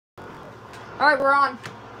Alright, we're on.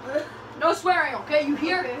 No swearing, okay? You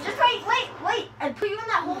hear? Okay. Just wait. I put you in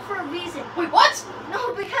that hole for a reason. Wait, what?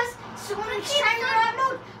 No, because someone's trying to rob.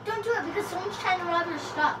 No, don't do it because someone's trying to rob your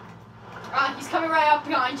stuff. He's coming right up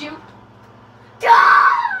behind you.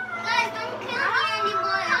 Guys, don't kill me anymore.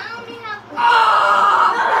 I only have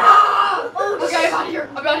Okay, I'm out of here.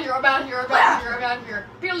 I'm out of here. I'm out of here. I'm out of here. I'm out of here.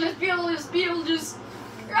 Beetlejuice.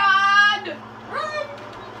 Run! Run!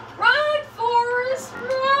 Run, Forrest,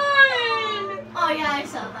 run! Oh yeah, I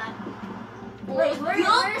saw that. Forrest where's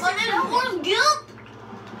Gump? Forrest Gump?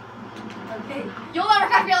 Okay. You'll never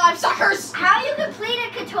catch me alive, suckers! How you complete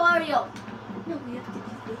a tutorial? No, we have to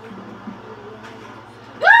do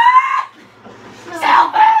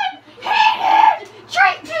Sylvan! Hated!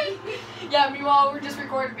 Triton! Yeah, meanwhile, we're just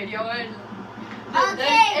recording video and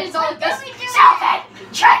it's all like this. Sylvan!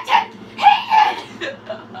 Triton! Hated!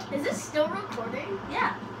 Is this still recording?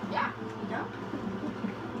 Yeah. Yeah. No?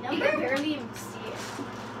 No, you can barely even see it.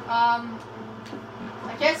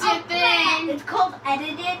 I can't see a thing. It's called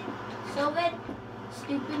edited. Sylvan.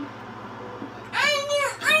 Stupid. Ow!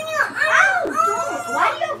 Why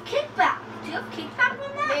do you have kickback? Do you have kickback on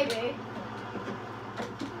that? Maybe.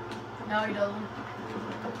 No, he doesn't.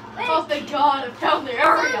 Oh, thank God, I found the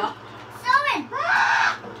area. Sylvan!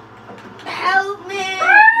 Help me!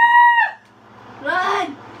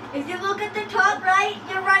 Run! If you look at the top right,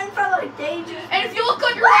 you're running from a danger. And if you look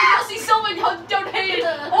on your right, you'll see someone donated.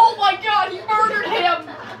 Oh my God, he murdered him.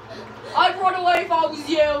 I'd run away if I was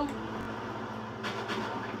you.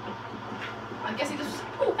 I'm guessing this was.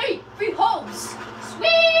 Oh, hey, free homes.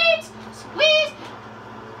 Sweet, sweet.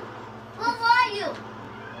 Where are you?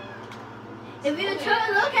 If you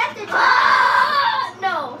look at the top,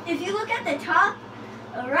 no. If you look at the top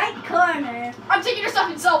right corner, I'm taking your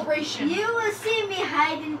stuff in celebration. you will see me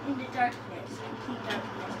hiding in the darkness. Complete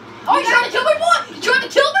darkness. Oh, you're trying to kill me, boy? You trying to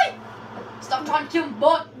kill me? Stop trying to kill me,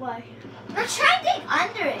 boy. Why? We're trying to dig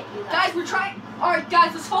under it, you guys. Guys, we're trying. All right,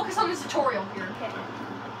 guys, let's focus on this tutorial here. Okay.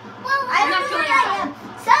 Well, I I'm not don't know killing where I am.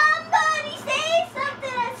 Somebody say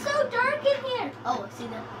something. It's so dark in here. Oh, I see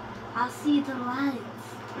that. I'll see the lights.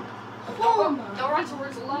 Don't run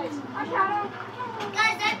towards the lights.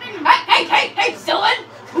 guys, I've been. Hey, Sylvan!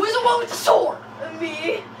 Who's the one with the sword?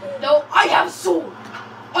 Me. No, I have a sword.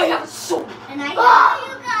 I have a sword. And I You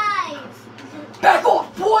guys. Back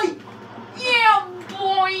off, boy! Yeah,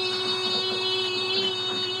 boy!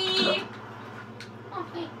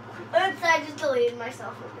 Oops, I just deleted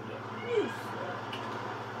myself from the game.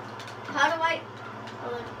 How do I?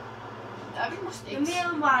 Give me a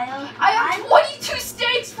while. I have 22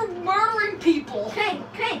 stakes for murdering people. Crane.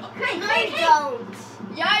 No, you don't.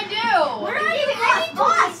 Yeah, I do. Where are you,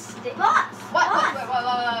 boss? Boss. What? Wait.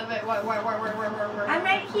 I'm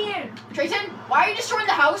right here. Trayton, why are you destroying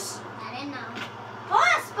the house? I didn't know.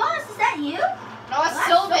 Boss, is that you? No, it's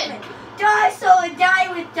Sylvan. Die, Sylvan, die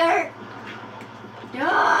with dirt.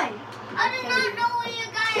 Die. I did not know where you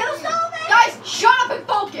guys Kill are. Sylvan. Guys, shut up and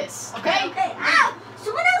focus, okay? Okay. Ow!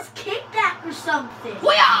 Someone else kicked back or something.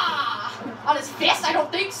 Hoo-yah! On his fist? I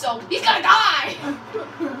don't think so. He's gonna die!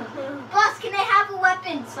 Boss, can I have a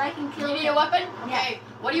weapon so I can kill You him? need a weapon? Okay,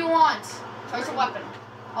 what do you want? Choice a weapon.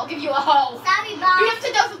 I'll give you a hoe. Sorry, Beat boss. him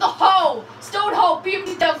to death with a hoe! Stone hoe, beat him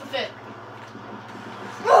to death with it.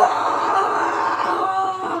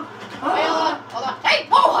 Wait, hold on. Hey,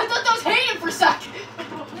 oh, I thought that was Hayden for a sec.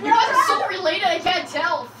 You guys are so related, I can't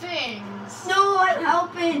tell things. No, I'm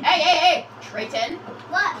helping. Hey, Trayton.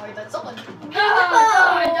 What? Oh, wait, that's someone. Oh,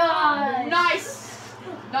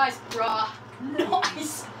 Nice, bruh.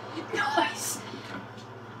 Nice.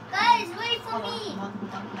 Guys, wait for Hold me. on,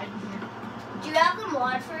 hide in here. Do you have a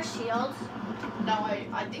mod for shields? No,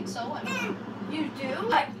 I think so. I don't know. You do?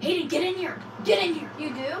 Hayden, get in here. Get in here. You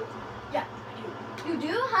do? Yeah, I do. You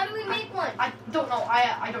do? How do we make one? I don't know.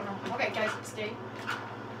 I don't know. Okay, guys, stay.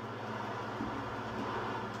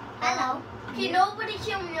 Hello. Okay, nobody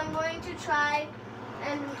kill me. I'm going to try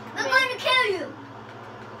and. I'm going to kill you.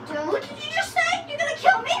 What did you just say? You're gonna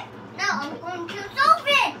kill me? No, I'm going to kill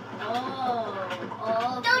Sylvan.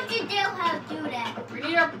 Oh. Don't you dare have to do that. We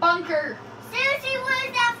need our bunker. Seriously, what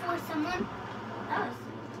is that for, someone?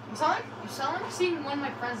 You sound like seeing one of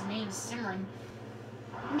my friends' names simmering.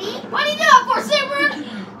 Me? What did you do that for, Simmer?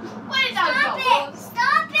 What did that Stop it!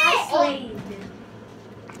 Stop it!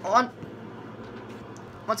 Hold on.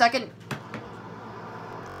 1 second.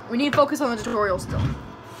 We need to focus on the tutorial still.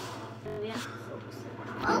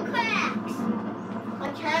 Oh, cracks.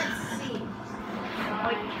 I can't see. I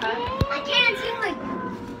can't see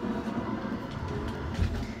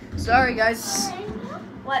my... Sorry, guys.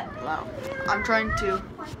 What? Wow. I'm trying to.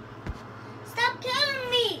 Stop killing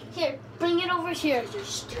me! Here, bring it over here.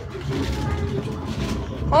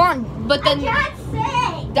 Hold on, but I can't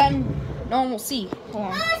say. then no one will see.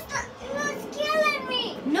 Hold on. It's killing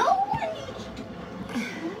me. No one.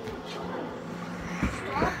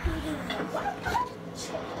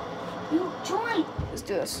 You join. Let's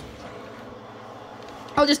do this.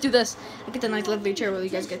 I'll just do this. I get the nice lovely chair while you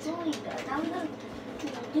guys get.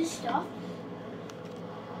 This stuff.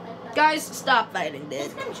 Guys, stop fighting, dude.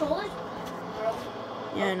 This controller's broken.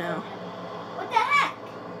 Yeah, I know. What the heck?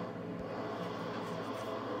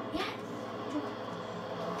 Yes.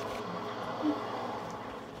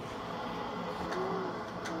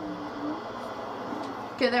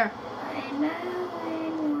 Okay, there.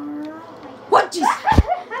 What? Just.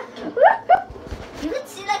 You can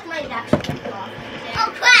see like my back off.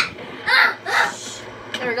 Oh crap!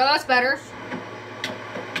 There we go. That's better.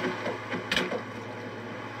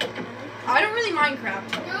 I don't really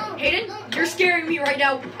Minecraft. No. Hayden, no. you're scaring me right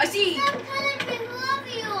now. I see. Stop telling me who love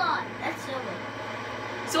you are. That's so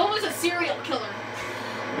good. Someone's a serial killer.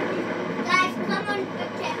 Guys, come on,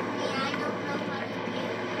 protect me. I don't know what to do.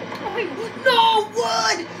 Oh, wait. No,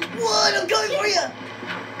 wood! Wood, I'm coming for you!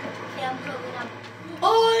 Okay, I'm coming up.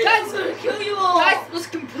 Oh, guys, gonna kill you all. guys, let's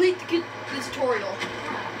complete the tutorial.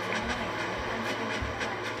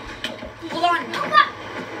 Hold on.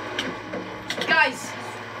 Guys,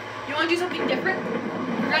 you want to do something different?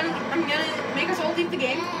 I'm gonna make us all leave the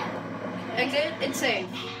game, exit, and save.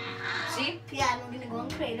 See? Yeah, and we're gonna go on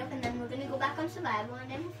creative, and then we're gonna go back on survival, and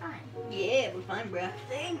then we're fine. Yeah, we're fine, bruh.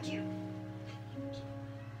 Thank you.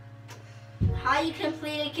 How you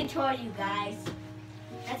complete a tutorial, guys.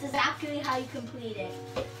 That's exactly how you complete it.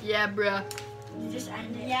 Yeah, bruh. You just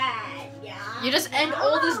end it. Yeah. You just end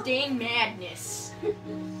all this dang madness.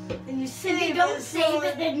 And you say you don't save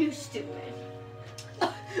it, then you're stupid.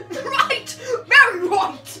 Right! Very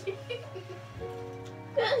right!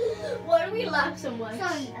 Why do we laugh so much?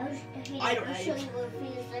 Sorry, I don't I'll know. show you what it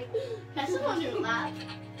feels like. That's the one who laugh.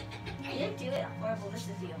 I didn't do it. Horrible. This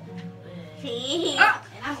is you. Ah!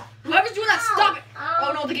 And I'm Whoever's doing that, stop it!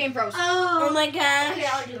 Oh no, the game froze. Oh my god. Okay,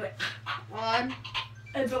 I'll do it. On.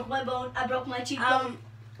 I broke my bone. I broke my cheekbone.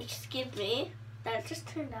 Excuse me. That just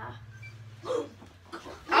turned off.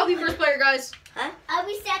 I'll be first player, guys. I'll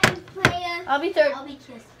be second player. I'll be third. I'll be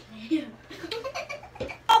kissed player.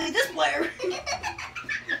 I'll be this player.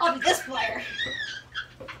 I'll be this player.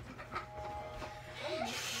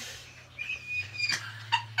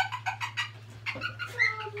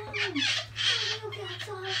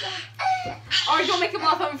 Alright, don't make him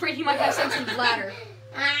laugh. I'm afraid he might have sense in the ladder.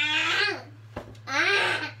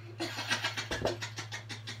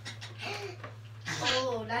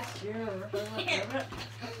 Oh, that's you.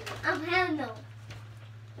 I'm hell no.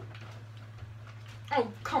 Oh,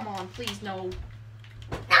 come on, please, no.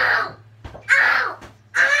 Ow! Ow!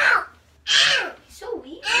 Ow! Ow! So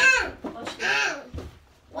weak. Ow!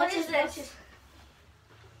 What is this?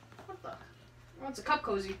 What the? Oh, it's a cup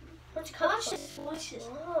cozy. Watch this. Watch this.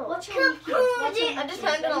 Watch Cup how cozy. I just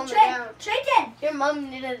found it on the Trey, ground. Trayton! Your mom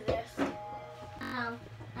needed this. Ow!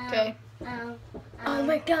 Okay. Ow! Oh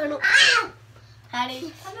my god. Ow!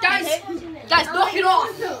 Hattie. Guys, knock it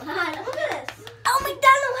off. Look at this. Oh my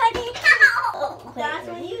God, Hattie! Ow! That's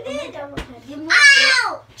what you did.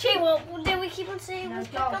 Ow! Trey, well, did we keep on saying No, let's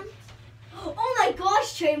pick don't. them? Oh my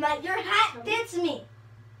gosh, Trey, your hat fits me.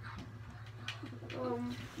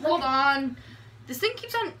 Hold on. This thing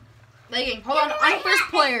keeps on lagging. Hold on, I'm first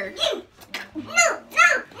player. No! No!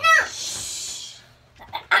 No!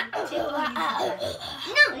 No, do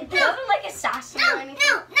you have like assassin or No! anything?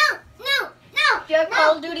 No! No! No! No! Do you have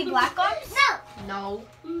Call of Duty Black Ops? No!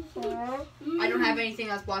 No, I don't have anything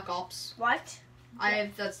that's Black Ops. What? I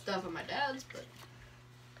have that stuff at my dad's, but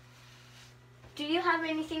Do you have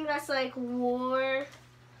anything that's like war?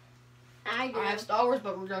 I do. I have Star Wars,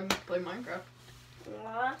 but we're gonna play Minecraft.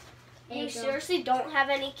 What? You I don't. seriously don't have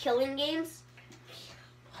any killing games?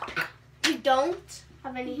 You don't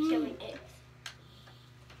have any killing games?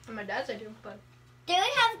 At my dad's I do, but Do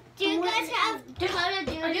you guys have Call of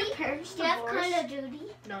Duty? Are your parents Do you have divorced? Call of Duty?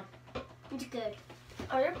 No. It's good.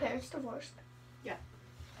 Are your parents divorced?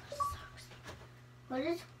 What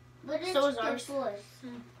is So is your ours. voice?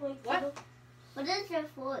 What? What is your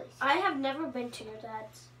voice? I have never been to your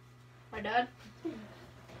dad's. My dad,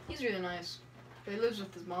 he's really nice. But he lives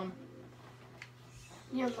with his mom.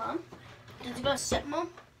 Your mom? Did you go to stepmom?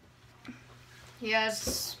 He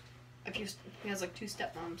has a few. He has like 2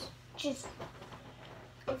 stepmoms. Jeez.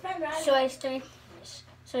 So I three.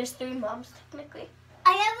 So it's 3 moms technically.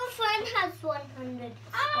 I have a friend who has 100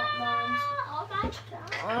 stepmoms. Oh my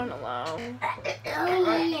god. I don't know.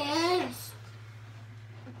 Oh yes.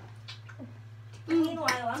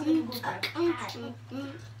 Meanwhile, I'm gonna go grab a cat.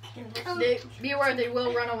 Be aware they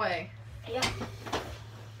will run away. Yeah.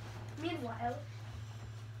 Meanwhile.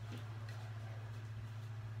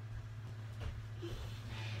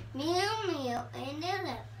 Meow meow in the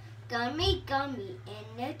left. Gummy gummy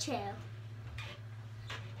in the chair.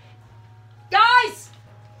 Guys!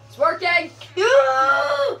 It's working!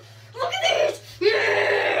 Yeah! Look at this!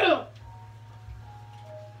 Yeah!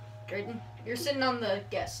 Drayden, you're sitting on the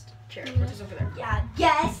guest chair, which is over there. Yeah,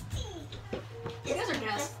 guest. You guys are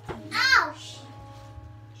guests. Ouch!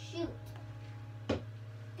 Shoot.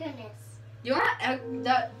 Goodness. You know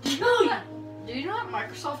that? Do you know that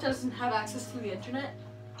Microsoft doesn't have access to the internet?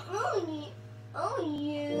 Oh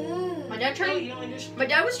yeah. My dad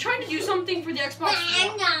was trying to do something for the Xbox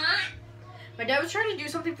One. My dad was trying to do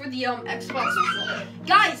something for the Xbox One.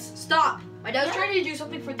 Guys, stop! My dad was trying to do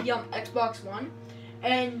something for the Xbox One,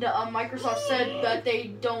 and Microsoft said that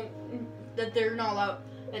they're not allowed,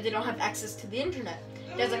 that they don't have access to the internet.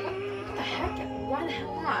 Dad's like, what the heck? Why the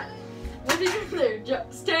hell not? What are they doing there?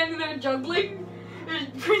 Standing there juggling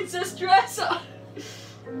in princess dress?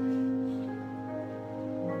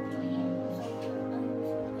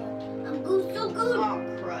 I'm good, so good. Oh,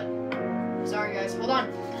 crud. Sorry, guys. Hold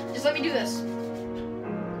on. Just let me do this.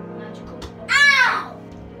 Magical. Ow!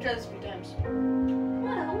 Try this a few times.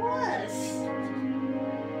 What a wuss.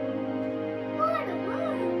 What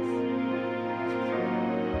a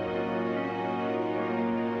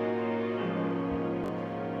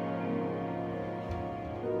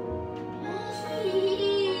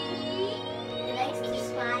He likes to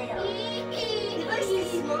smile. He likes to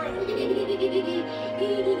smile.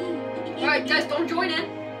 Alright, guys, don't join in.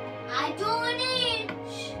 I join in.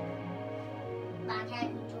 But I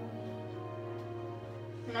can't join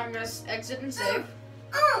And I'm gonna exit and save. in.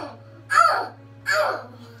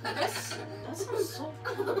 That sounds so.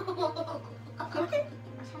 That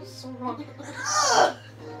sounds so wrong.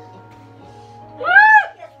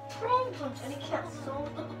 Problems and he can't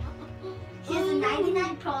solve them. He has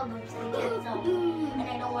 99 problems and he can't solve them. And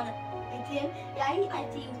I don't want to. I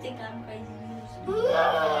think you think I'm crazy. Are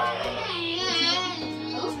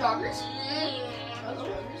those joggers? Are those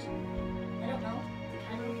joggers? I don't know.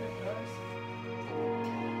 I don't know if it does.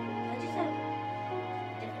 I just have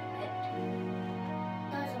different pictures.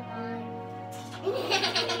 Those are mine.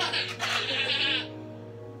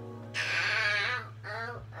 Ow,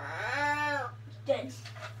 ow, ow. Dead.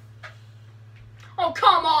 Oh,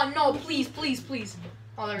 come on. No, please, please, please.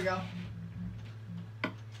 Oh, there we go. I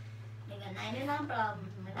got 99 problems.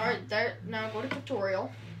 Alright, there. Now go to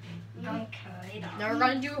tutorial. Okay. Now we're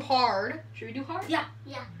gonna do hard. Should we do hard? Yeah.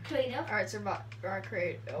 Creative. Alright, survive. Alright,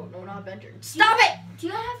 create. Oh, no, not venture. Stop it! Do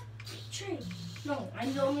you have tree? No,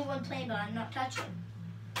 I'm the only one playing, but I'm not touching.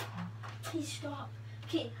 Please stop.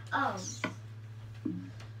 Okay.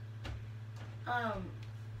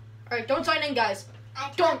 Alright, don't sign in, guys.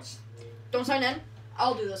 I Don't. touched. Don't sign in.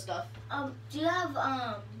 I'll do this stuff. Do you have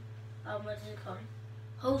what is it called?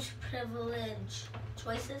 Host privilege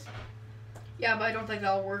choices? Yeah, but I don't think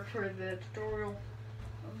that'll work for the tutorial.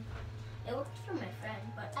 It worked for my friend,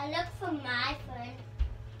 but I look for my friend.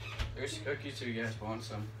 There's cookies if you guys want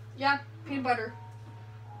some. Yeah, peanut butter.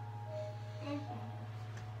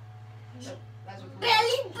 That's what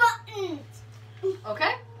Belly buttons.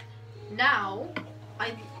 Okay. Now,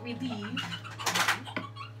 we leave.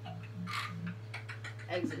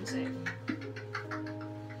 Exit and save.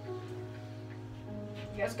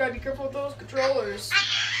 You guys gotta be careful with those controllers.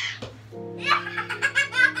 Can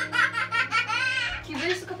you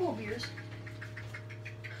raise a couple of beers?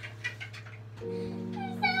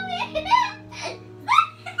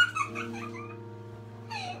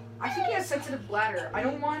 I think he has sensitive bladder. I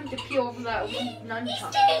don't want him to pee over that weak He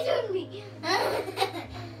nunchuck. stays with me.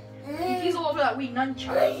 He pees all over that weak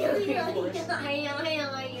nunchuck. Okay, boys.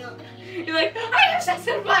 You're like, I have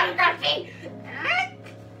sensitive bladder, gotta pee.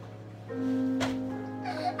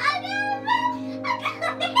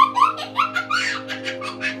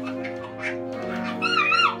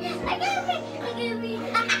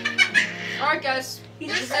 Alright, guys. he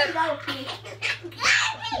This just is said it. that pee.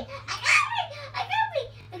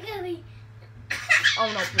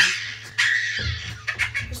 Oh no, please.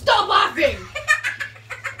 Stop laughing!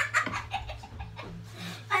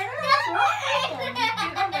 I don't know what's wrong with them. Do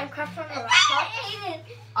you have Minecraft on your laptop?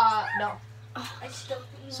 No. I still.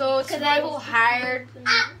 So it's survival hard.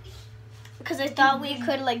 Because I thought we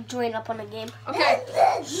could like join up on a game. Okay.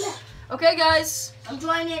 Okay, guys. I'm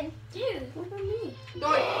joining. Dude, what about me?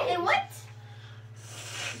 Go, Hey, what?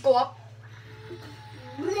 go up.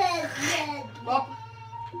 Go up.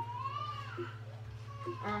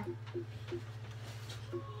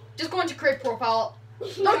 Just go into create profile.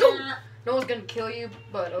 No, don't. No one's gonna kill you,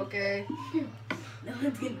 but okay. No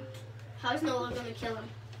one's gonna. How's no one gonna kill him?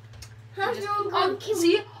 How's Just- no one gonna kill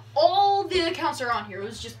me? see, all the accounts are on here. It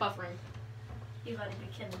was just buffering. You gotta be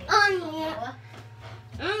kidding me.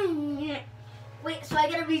 Yeah. Wait, so I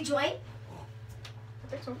gotta rejoin? I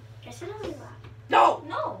think so. Guess it don't mean that. No!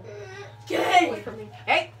 No. Yay! Away from me.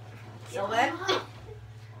 Hey! Sylvan.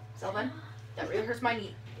 Sylvan. That really hurts my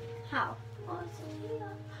knee. How?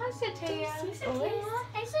 Hi, Satya.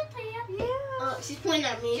 Oh, she's pointing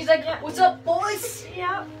at me. She's like, what's up, boys?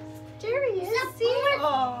 yeah. There he is.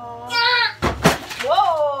 Oh.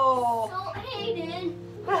 Whoa! So Hayden.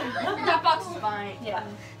 That box is fine. Yeah.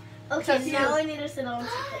 Okay, So so you- now I need to sit on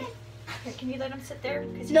something. Here, can you let him sit there?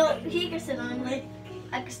 No, he can sit on like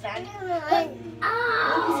I can stand. Sit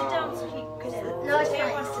down so he could sit. No, it's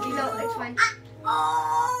fine. No, it's fine.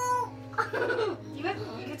 You can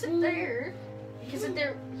sit there. You can sit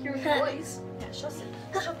there, hear the boys. Yeah, she'll sit.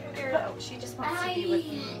 She'll figure it out. She just wants to be with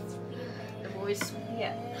me. The boys.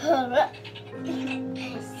 Yeah.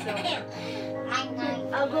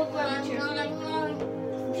 I'll go grab a chair.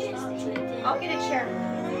 I'll get a chair.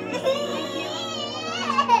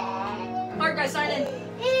 Alright, guys, sign in.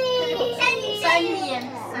 Sign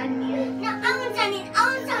me in. No, I want sign in.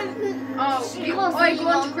 I want sign in. Oh, you, goes alright, go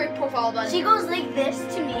like, on to create profile then. She goes like this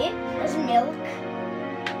to me as milk.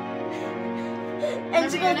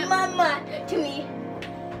 And she goes mama to me.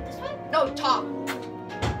 This one? No, top.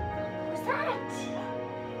 What's that?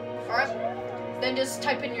 Alright. Then just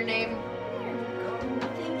type in your name.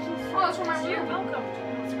 Oh, that's from my You're room. welcome.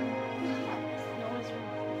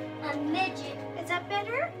 A midget. Is that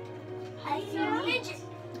better? I see a midget.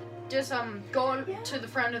 Just go to the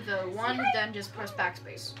front of the one, then just press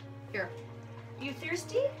backspace. You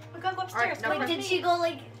thirsty? We gotta go Alright, upstairs. now Wait, press- did she go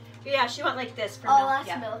like? Yeah, she went like this for Oh, milk. that's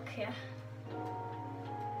Yeah. milk. Yeah.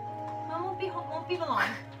 Mom won't be long.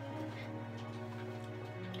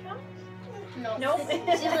 No. Nope.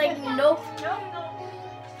 She's like nope. No.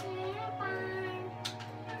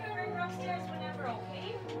 Bring her upstairs whenever,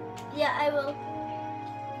 okay? Yeah, I will.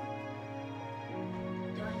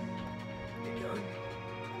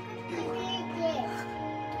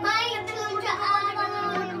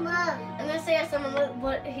 I'm gonna say someone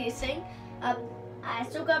what he's saying. I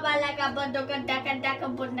suka balaka badoka daka daka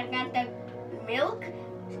bunaka milk.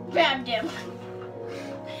 Grabbed him.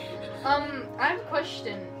 I have a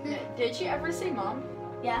question. Did she ever say mom?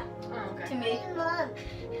 Yeah, Oh, to okay. me.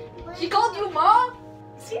 She called you mom?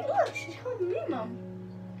 See, look, she's calling me mom.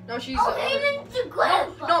 No, she's. Oh, Hayden's the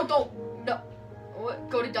grandpa. No, don't. No. What?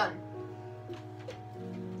 Go to done.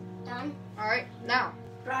 Done. Alright, now.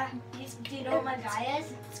 Bruh, do you know what my guy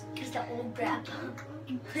is? He's the old grandpa.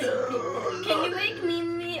 Can you make me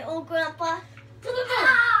the old grandpa?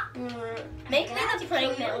 Make me the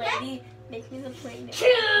pregnant lady. Make me the pregnant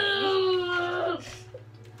lady.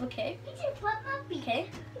 Okay. Okay.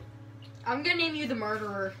 I'm gonna name you the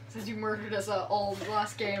murderer since you murdered us all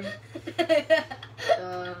last game.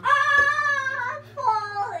 I'm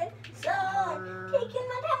falling. So, taking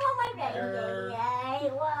my time on my Murder.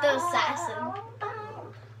 The assassin.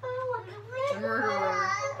 The murderer.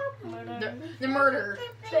 Murder. The murder.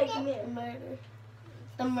 Murder.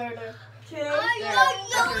 The murder. There.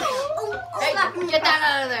 Hey, get that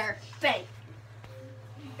out of there. Bang.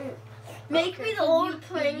 Make me the old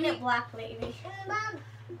pregnant black lady.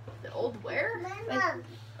 The old where?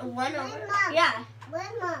 One over. Yeah.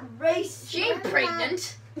 Race. She ain't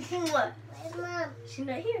pregnant. What? She's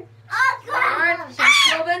not here. Alright, so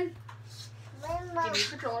Sylvan, give me your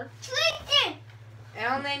controller. And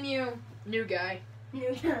I'll name you new guy.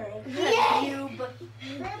 New guy. Noob.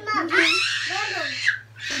 She's not here.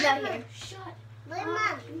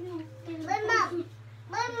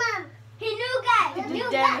 Hey, new guy.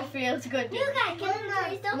 New Damn, guy. it feels good. New guy. Can you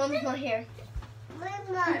try something? Mom's not here. I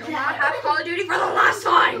do not have Call of Duty for the last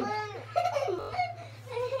time.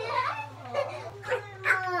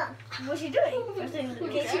 What's she doing?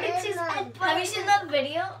 Okay, she's have you seen that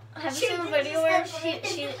video? Have you seen the video where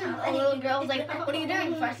a little girl's like, what are you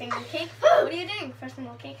doing? Frosting the cake? What are you doing? Frosting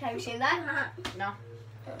the cake? Have you seen that? No.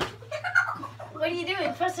 What are you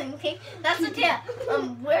doing? Frosting the cake? That's the tip.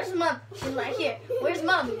 Where's mom? She's not here. Where's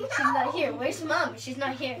mom? She's not here. Where's mom? She's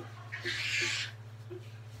not here.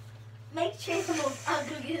 Make Chase the most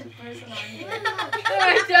ugliest person on here.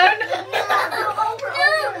 Alright, done.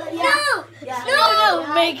 No,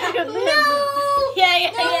 make him. No.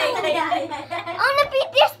 Yeah. I want to beat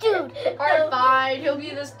this dude. Alright, fine. He'll be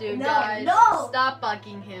this dude, No, guys. no. Stop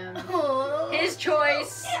bugging him. Oh. His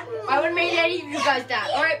choice. I wouldn't make any of you guys that.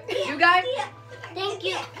 Alright, you guys? Thank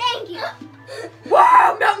you. Thank you.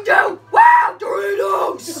 Wow, Mountain Dew! Wow,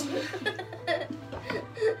 Doritos!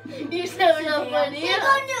 You're so no funny. Here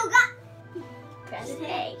go nougat. Press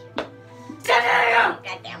A. Stop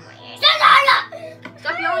Goddamn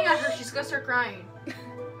my yelling at her, she's gonna start crying.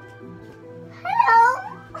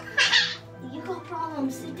 Hello. You got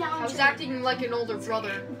problems. Sit down. I was acting like an older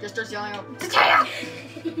brother, just starts yelling out.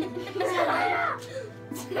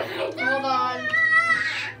 Hold on.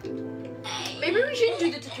 Maybe we shouldn't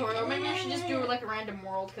do the tutorial. Maybe we should just do like a random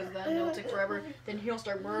world, because then it'll take forever. Then he'll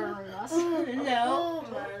start murdering us. No.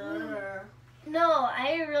 No,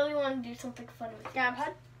 I really want to do something fun with Yeah, I've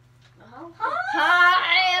had.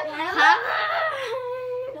 Hi. Hi.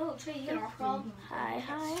 No, Trey, you Get have off me. problems. Hi.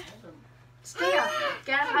 Stay up.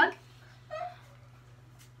 Get a hug.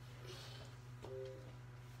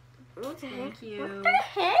 Okay. Thank you. What the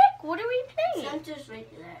heck? What are we playing? Center's right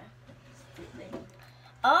there.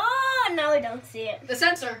 Oh, now I don't see it. The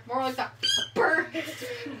sensor, more like that. Burr.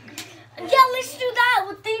 Yeah, let's do that.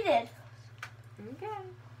 What they did. Okay.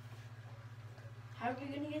 How are we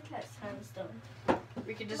gonna get that sandstone?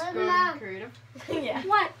 We could just But go Mom. creative. Yeah.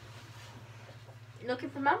 What? You looking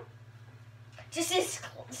for Mom? Just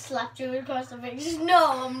slapped you across the face.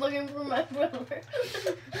 No, I'm looking for my brother.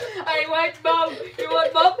 I want Mom. You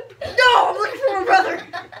want Mom? No, I'm looking for my brother.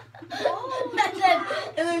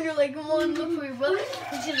 And then you're like, come on, look for your brother.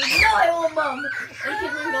 And she's like, no, I want mom. And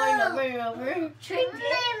keep on going over and over. Trey,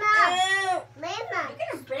 Mama.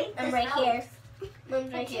 break I'm this right out. here.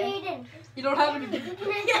 Mom's right here. Jaden. You don't have any.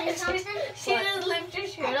 She just lifts her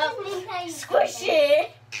shirt up. Squish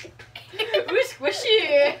it. We're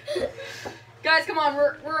squishy. Guys, come on.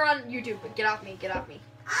 We're on YouTube. Get off me. Get off me.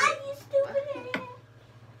 Ah, you stupid idiot.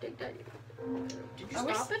 Did you Are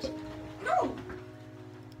we stop it? No.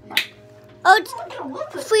 Oh,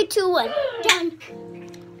 3, 2, 1. Done. What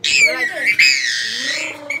did I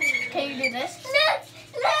do? Can you do this?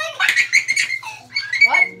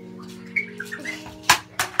 What?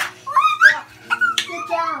 Sit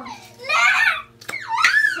down.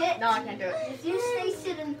 Sit. No, I can't do it. If you stay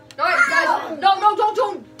sitting. No, wait, guys. No,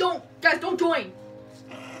 don't. Guys, don't join.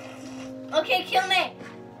 Okay, kill me.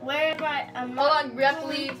 Where am I? I'm Hold not. on. We have to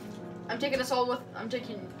leave. I'm taking us all with. I'm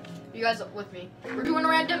taking you guys with me. We're doing a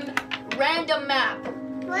random map.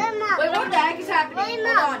 Wait, Mom. Wait, what the heck is happening? Wait,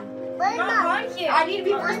 Hold Mom. on. Wait, I'm Mom. on here. I need to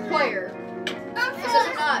be first player. I'm It says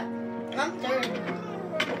I'm not. I'm third.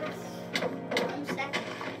 I'm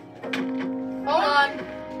second. Hold on.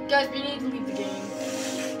 Guys, we need to leave the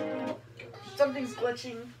game. Something's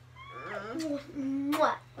glitching.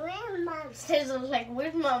 What? Wait, Mom. Sizzle's like,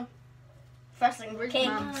 where's mom? Frosting Where's cake.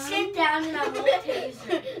 Mom? Sit down and I will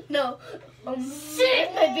taser. No.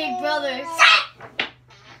 Sit, my big brother.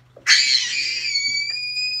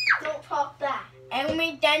 Don't talk back. And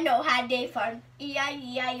we Dando had day farm.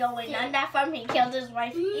 E-I-E-I-O. And on that farm he killed his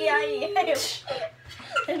wife. E-I-E-I-O.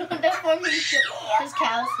 And on that farm he killed his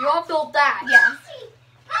cows. You all built that. Yeah.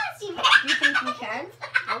 You think we can?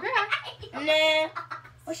 Okay. Nah.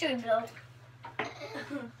 What should we build?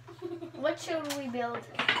 What should we build?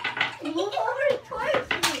 Move over towards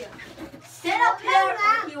me. Sit up there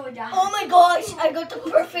or he will die. Oh my gosh, I got the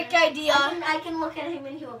perfect idea. I can look at him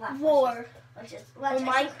and he will laugh. War. Watch this. Or Watch this.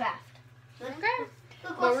 Minecraft. Okay.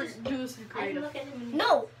 Look, Well, watch we're this. doing this in I can creative. look at him and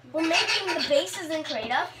No, we're making the bases in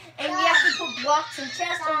creative, and we have to put blocks and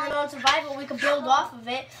chests, and then on survival we can build off of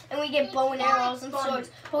it, and we get bow and arrows and swords,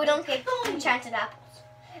 but we don't get enchanted apples.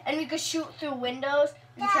 And we could shoot through windows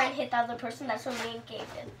and try and hit the other person. That's what me and Gabe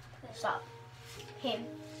did. Stop. Him.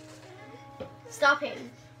 Stop him.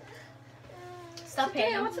 Stop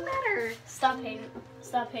Okay, him. what's the matter? Stop him.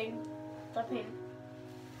 Stop him. Stop him.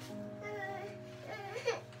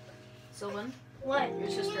 Sylvan, What? your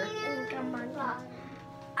sister.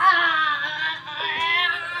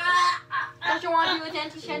 Don't you want to be with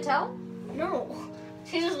Auntie Chantel? No.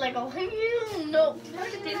 She's just like, oh, no.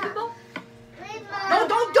 These people? Wait, No,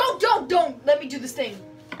 Mom. don't. Let me do this thing.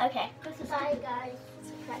 Okay. Bye, guys.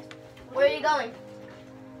 Where are you going?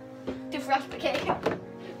 To Frosted Cake. Where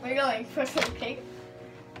are you going? Frosted Cake.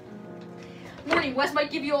 Warning, Wes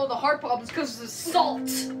might give you all the heart problems because of the salt.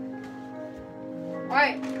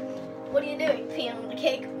 Alright. What are you doing? Peeing on the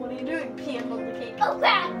cake. What are you doing? Peeing on the cake. Oh,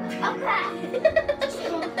 crap. Oh, crap.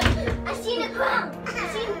 I seen a crown. I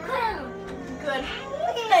seen a crown. Good.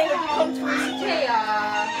 Hey, come to me. Okay,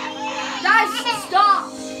 guys,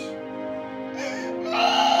 stop!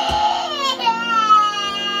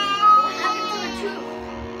 what happened to the two?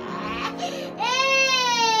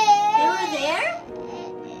 They were there?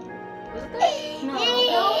 Was it there? No.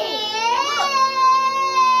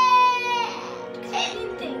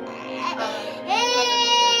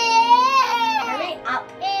 Hurry up.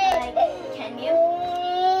 Like 10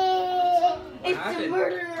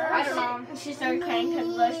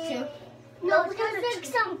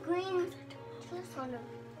 I'm green.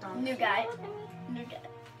 New guy. New guy.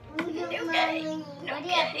 New New guy.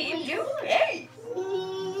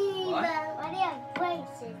 Why do you have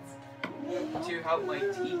braces? To help my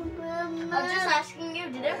teeth. I'm just asking you,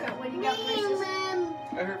 did it hurt when you got braces?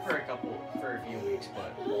 I hurt for a few weeks,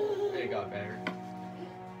 but it got better.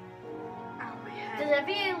 Ow, my head. Does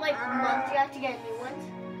every like month you have to get new ones?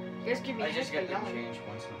 You guys give me I just get them yelling. changed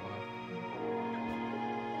once in a while.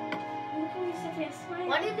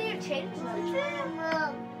 Why did they change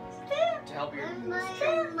them? To help your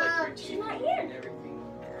teeth and everything.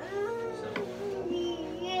 So,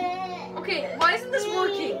 Okay, why isn't this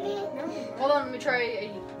working? Hold on, let me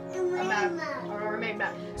try a map. Or make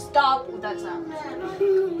map. Stop with that sound.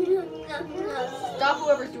 Stop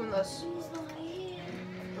whoever's doing this.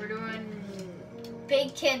 We're doing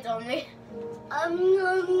Big kids only. we're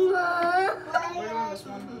doing this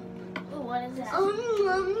one. Ooh, what is that?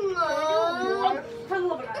 For the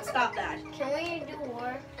love of God, stop that. Can we do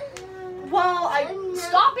war? Well,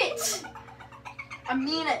 stop it! I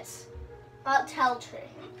mean it. Tell tree.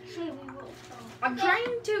 I'm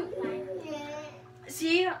trying to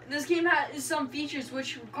see. This game has some features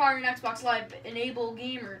which require an Xbox Live enable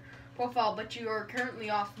gamer profile, but you are currently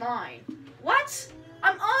offline. What?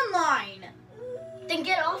 I'm online. Then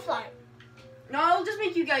get offline. No, I'll just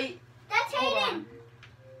make you guys. That's Hold Hayden. on.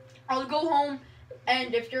 I'll go home,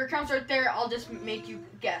 and if your account's right there, I'll just make you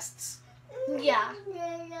guests. Yeah.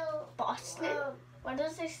 Boston. What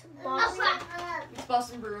is this? Boston. It's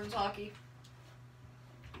Boston Bruins hockey.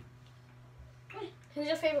 Who's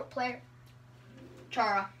your favorite player?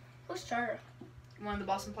 Chara, Who's Charter? one of the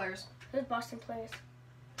Boston players. Who's Boston players?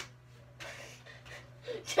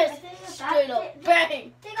 Just straight up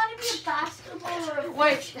bang. They gotta be a basketball or a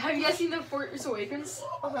Wait, have you guys seen the Force Awakens?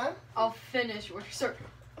 Uh-huh. I'll finish with sir.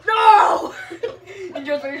 No! And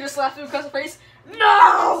Joe's Baker just slapped him across the face.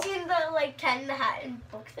 No! Have you seen the like Ken the Hat and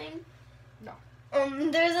book thing? No.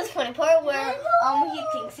 There's this funny part where he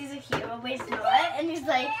thinks he's a hero, but he's not, and he's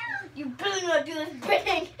like, "You better not do this!"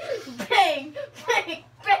 Bang, bang, bang,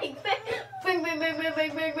 bang, bang, bang, bang, bang, bang,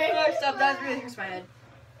 bang, bang, bang. No, stop, that really hurts my head.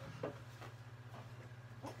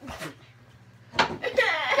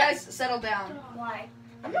 Guys, settle down. Why?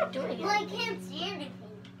 I'm not doing Well, I it. can't see anything.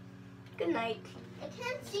 Good night. I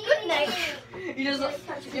can't see Good night.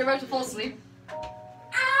 anything. You're about to fall asleep.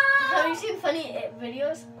 Have you seen funny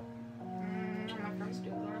videos? My friends do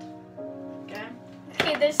that. Okay.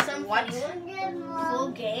 Okay, there's some What? funny one.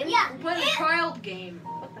 Full game. Yeah. We're playing a child game.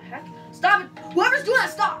 What the heck? Stop it! Whoever's doing that,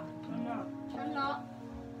 stop! I'm not.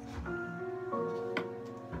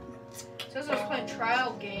 It says I was playing a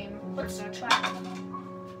trial game. What's It's trial?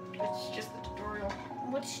 just the tutorial.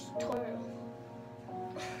 Which tutorial?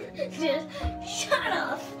 Just shut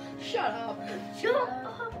up. Shut up. Shut up.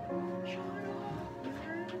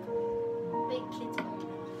 Big kids.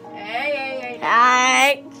 Hey.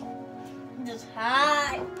 Hi. Just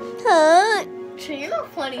hi. So you're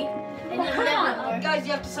not funny. And you Come never on, were. guys,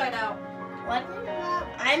 you have to sign out. What?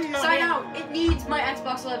 I'm not Sign in. out. It needs my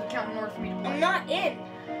Xbox Live account in order for me to play. I'm not in.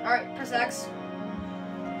 Alright, press X.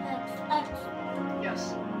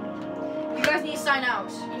 Yes. You guys need to sign out.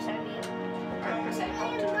 You signed me in. Alright, press X.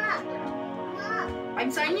 Mom.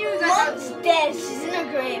 I'm signing you guys Mom's out. dead. She's in her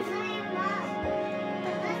grave.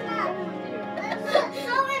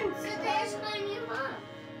 Someone sit there explain you, Mom.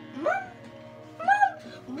 Mom?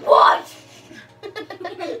 What?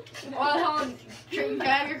 Well, hold on. Can I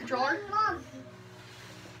have your controller? Mom.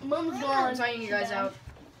 Mom's I'm gone. signing you guys out.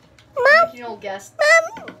 Mom? You know, guest.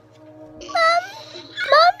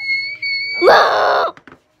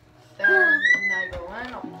 There, now you go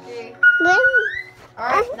in. Okay.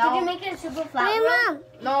 Alright, Did you now. make it a super flat world?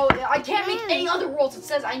 No, I can't make any other worlds. It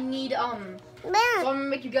says I need, so I'm gonna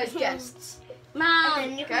make you guys guests. And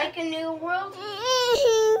then you can Okay. make a new world?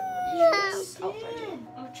 Yes. I'll try to.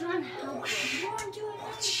 I'm trying to help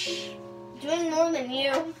you. Doing more than you.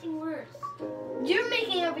 Everything worse. You're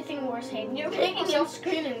making everything worse, Hayden. You're making him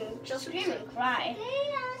scream and cry.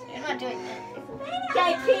 You're not doing that.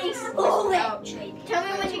 Guy, please hold it. Ouch. Tell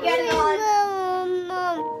me when you get it on.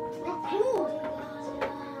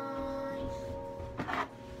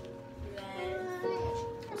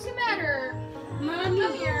 What's the matter? Mommy.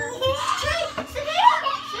 Come here.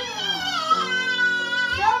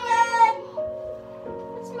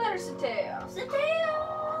 What's the matter, Sateo?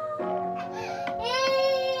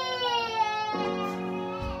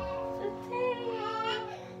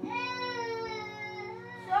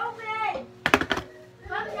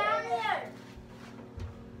 Come down here.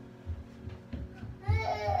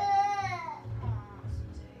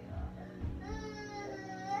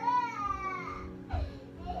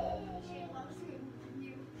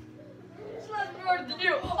 more than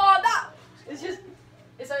you. Oh, that.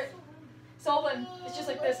 It's like, Sullivan, it's just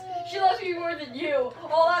like this. She loves me more than you.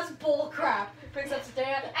 Oh, that's bull crap. Picks up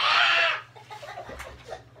Stan.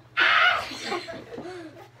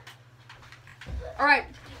 Alright,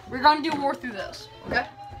 we're gonna do more through this, okay?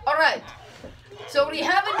 Alright, so we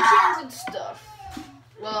have enchanted stuff.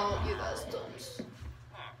 Well, you guys don't.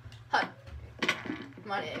 Hi,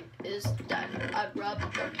 my name is Dan. I rub the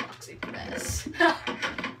boxy press.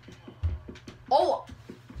 Oh,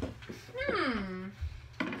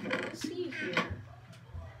 let's see here.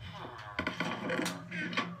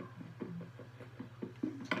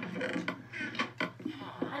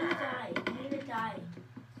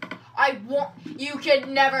 You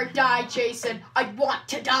can never die, Jason. I want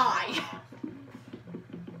to die.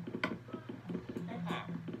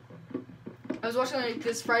 I was watching like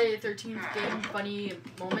this Friday the 13th game, funny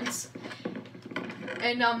moments,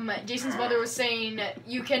 and Jason's mother was saying,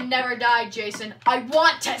 "You can never die, Jason. I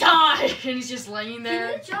want to die," and he's just laying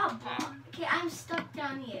there. Good job, Bob. Okay, I'm stuck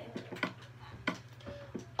down here.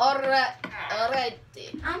 Alright.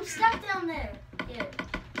 I'm stuck down there. Here,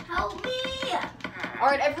 help me.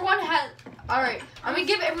 Alright, everyone has. Alright, I'm gonna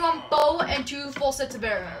give everyone bow and 2 full sets of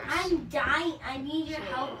arrows. I'm dying. I need your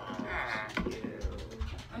help.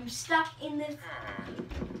 I'm stuck in this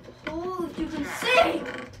hole. If you can see.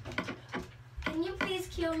 Can you please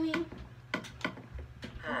kill me?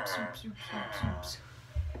 Oops.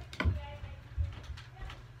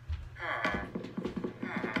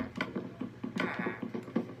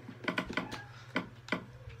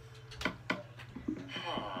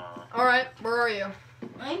 Alright, where are you?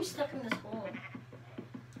 I'm stuck in this hole.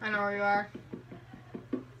 I know where you are.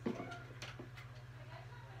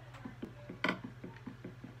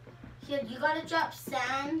 Here, you gotta drop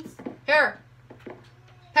sand. Here.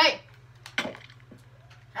 Hey.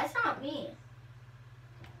 That's not me.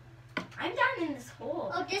 I'm down in this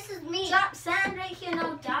hole. Oh, this is me. Drop sand right here and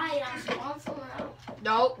I'll die and I'll spawn somewhere else.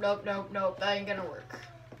 Nope. That ain't gonna work.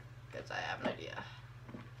 Because I have an idea.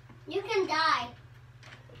 You can die.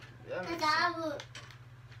 Because I will.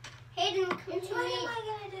 Hayden, come to What me. am I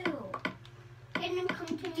gonna do? Hayden, come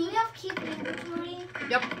to Do you me. have keep inventory?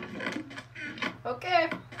 Yep. Okay.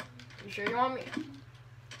 You sure you want me?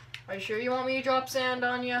 Are you sure you want me to drop sand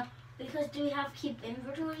on you? Because do we have keep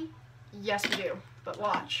inventory? Yes, we do. But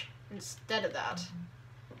watch. Instead of that.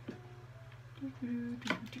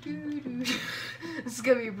 This is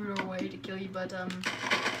gonna be a brutal way to kill you, but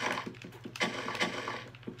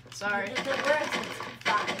sorry. If it works, it's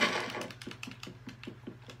fine.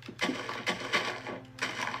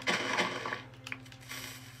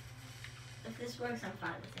 If this works, I'm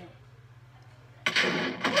fine with it.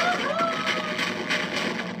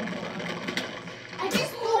 I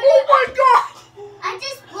just blew Oh my god! I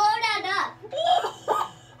just blew that up.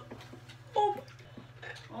 Oh,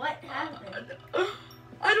 What happened?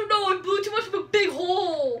 I don't know. I blew too much of a big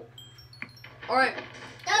hole. All right.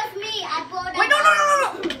 That was me. I blew that Wait, no.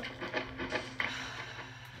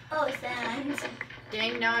 Oh, sand.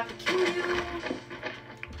 Dang, now I have to kill you.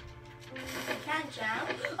 I can't jump.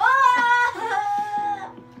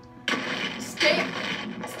 Oh! Stay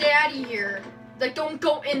out of here. Like, don't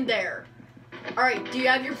go in there. All right. Do you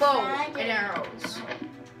have your bow and arrows?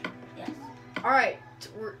 Yes. All right.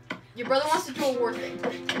 Your brother wants to do a war thing.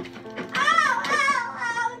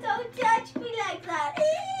 Ow! Don't touch me like that.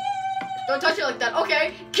 Don't touch it like that.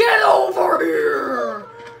 Okay. Get over here.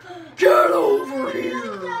 Get over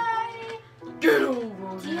here. Sorry. Get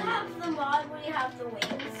over Do you here. have the mod where you have the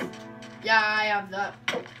wings? Yeah, I have that.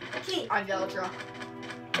 Okay. I have the Elytra.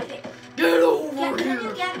 Okay. Get over Can you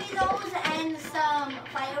here. get me those and some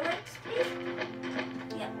fireworks, please?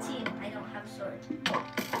 Yeah, team. I don't have a sword.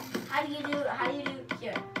 How do you do?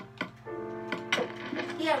 Here.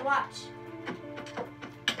 Here, watch.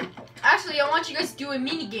 Actually, I want you guys to do a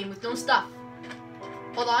mini game with no stuff.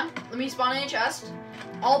 Hold on. Let me spawn in a chest.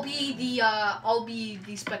 I'll be the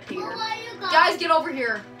spectator. Who are you Guys, get over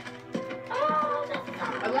here. Oh, that's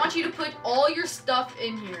not. I want you to put all your stuff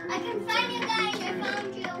in here. I can find you guys. I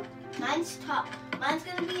found you. Mine's top. Mine's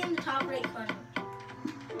gonna be in the top right corner.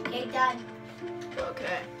 Okay, done.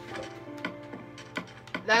 Okay.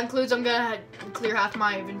 That includes I'm gonna clear half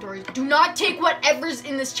my inventory. Do not take whatever's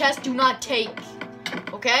in this chest. Do not take.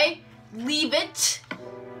 Okay? Leave it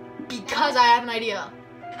because I have an idea.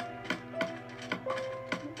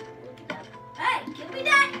 Hey, give me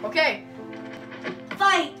that. Okay.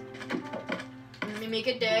 Fight. Let me make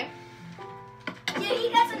a day. Yeah, he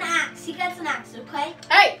gets an axe. He gets an axe. Okay.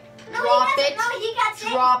 Hey! No, Drop he gets it. No, he gets it.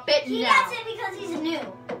 Drop it He now. gets it because he's new.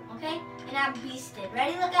 Okay. And I'm beasted.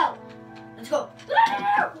 Ready? Look out. Let's go.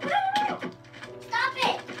 Stop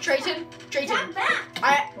it. Trayton, Come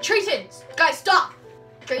back. Trayton, guys, stop.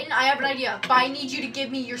 Trayton, I have an idea, but I need you to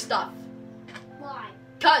give me your stuff. Why?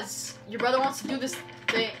 Cause your brother wants to do this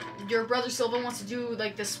thing. Your brother Sylvan wants to do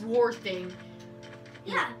like this war thing.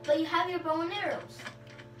 Yeah, but you have your bow and arrows.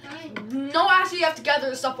 No, actually, you have to gather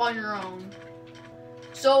the stuff on your own.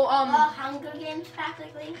 So Hunger Games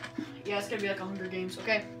practically. yeah, it's gonna be like a Hunger Games,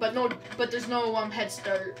 okay? But there's no head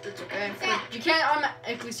start. It's okay. But you can't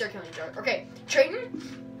automatically start killing each other. Okay,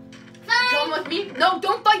 Trayton, come with me. No,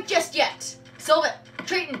 don't fight just yet. Sylvan,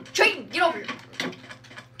 Trayton, get over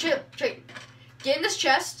here. Trayton, get in this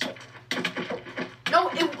chest. No,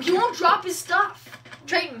 he won't drop his stuff.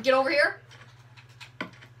 Trayton, get over here.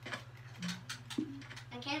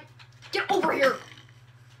 I can't. Get over here.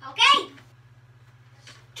 Okay.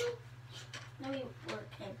 No, you work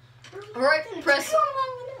him. All right, press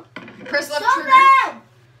left So trigger. bad.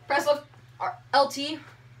 Press left LT.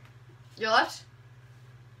 Your left.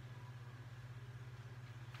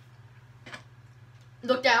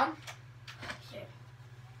 Look down.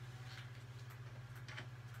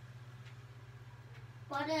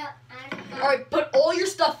 What a. All right, put all your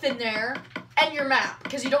stuff in there and your map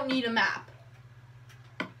because you don't need a map.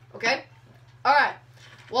 Okay. All right.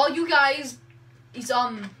 Well, you guys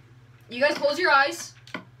close your eyes.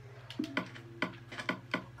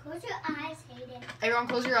 Close your eyes, Hayden. Everyone,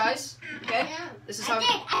 close your eyes. Okay. Yeah. This is how.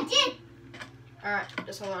 I did. All right.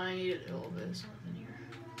 Just hold on. I need a little bit of something here.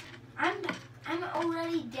 I'm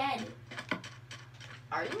already dead.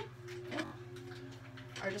 Are you? Yeah.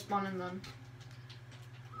 All right, just spawn in then.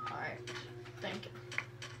 All right. Thank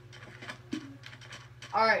you.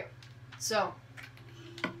 All right. So.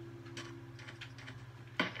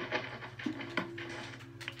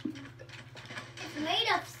 It's made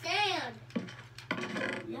of sand.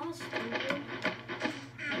 Yeah, stupid.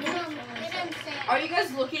 Get in sand. Are you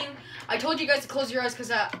guys looking? I told you guys to close your eyes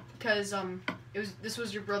because this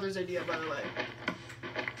was your brother's idea, by the way.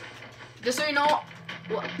 Just so you know.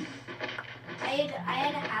 What? I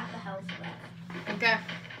had a half a house left. Okay.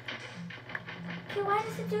 Okay, why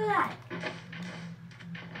does it do that?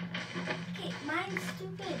 Okay, mine's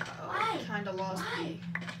stupid. Why? Kinda lost Why? me.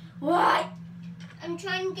 What? I'm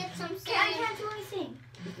trying to get some Okay, I sand. can't do anything.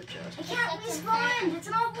 With the chest. I can't respawn. It's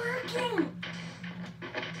not working.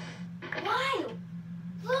 Why?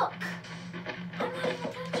 Look. I'm not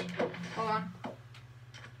even touching. Hold on.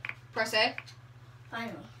 Press A.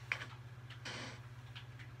 Finally.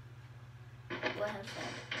 What have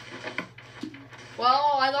said?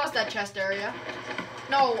 Well, I lost that chest area.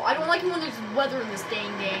 No, I don't like it when there's weather in this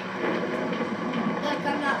dang game. Look,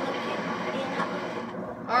 I'm not looking. I'm not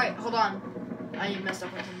looking. Alright, hold on. I messed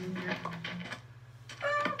up with something here.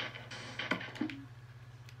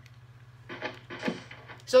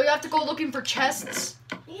 So you have to go looking for chests.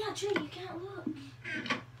 Yeah, Trey, you can't look.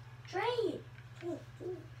 Trey.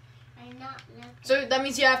 I'm not looking. So that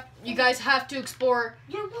means you guys have to explore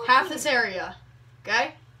You're looking. half this area.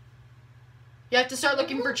 Okay? You have to start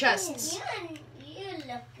looking for chests. You're looking.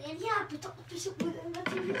 Yeah, but that's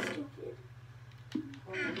even stupid.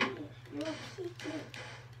 Oh, you're peeking.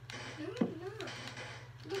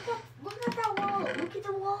 Look at that wall. Look at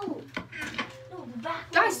the wall. No, the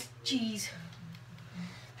back wall. Guys, jeez.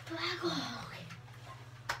 Black wall.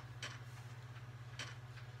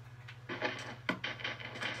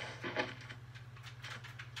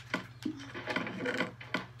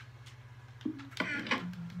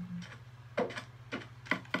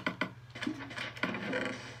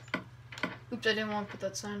 Oops, I didn't want to put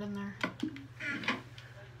that sign in there.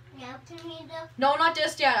 Now to me the. No, not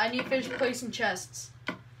just yet. I need to finish placing chests.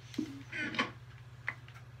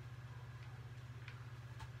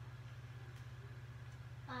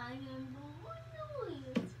 I am the one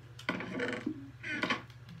noise.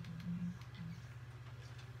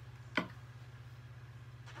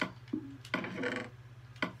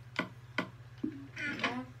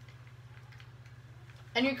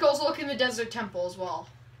 And you can also look in the desert temple as well.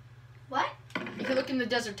 What? You can look in the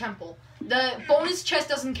desert temple. The bonus chest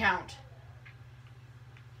doesn't count.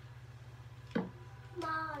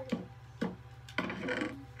 Mom.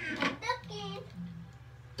 I'm looking.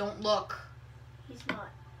 Don't look. He's not.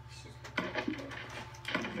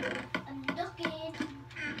 I'm looking.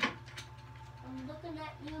 I'm looking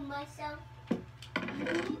at you myself.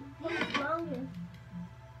 What's wrong with him?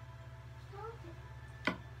 Stop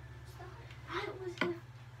it. Stop it. I was gonna.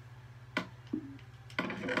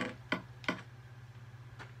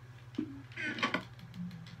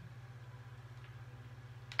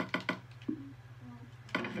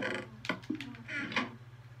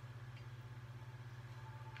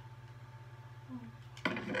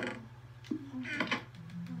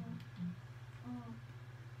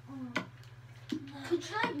 could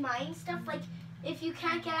you like mine stuff? Like, if you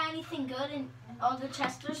can't get anything good and all the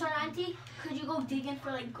chesters are empty, could you go digging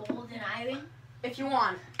for like gold and iron? If you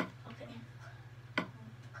want. Okay.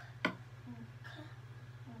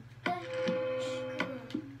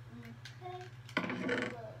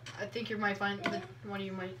 I think you might find one of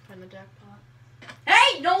you might find the jackpot.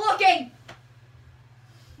 Hey, no looking!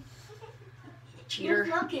 Cheater.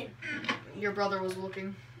 Who's looking? Your brother was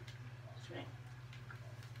looking.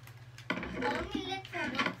 Let me look for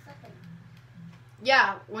 1 second.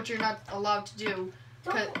 Yeah, what you're not allowed to do.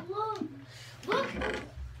 Don't look. Look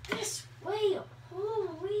this way.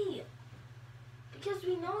 Holy. Because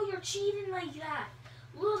we know you're cheating like that.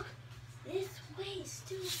 Look this way,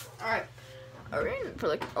 Stu. Alright. We're in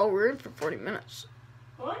for we're in for 40 minutes.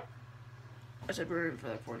 What? I said we're in for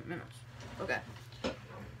like 40 minutes. Okay.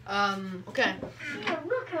 Okay. Yeah,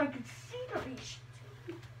 look, I can see the fish.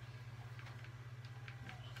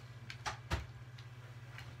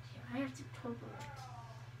 I have to turbo it.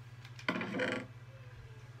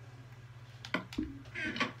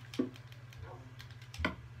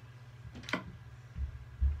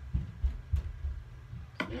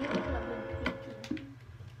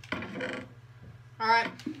 Alright.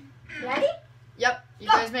 Ready? Yep. You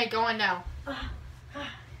guys may go in now.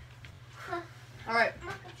 Alright.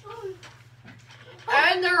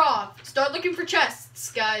 And they're off. Start looking for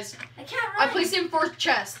chests, guys. I can't I run. placed in 4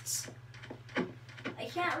 chests. I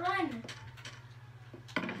can't run.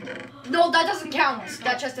 No, that doesn't count.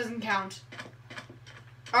 That chest doesn't count.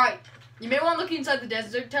 Alright. You may want to look inside the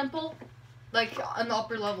desert temple. Like, on the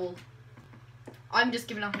upper level. I'm just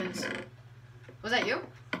giving out hints. Was that you?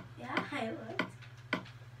 Yeah, I looked.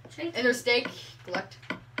 In their steak. Collect.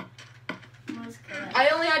 I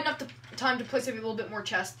only had enough time to place a little bit more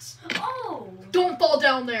chests. Oh! Don't fall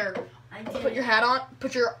down there. I did. Put your hat on.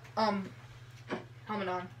 Put your helmet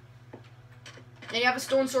on. And you have a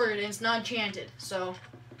stone sword and it's not enchanted, so.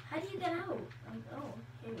 How do you get out? Oh,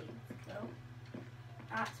 here we go.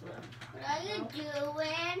 That's what What are you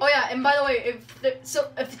doing? Oh yeah, and by the way, if the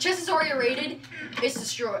chest is already raided, it's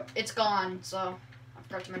destroyed. It's gone. So I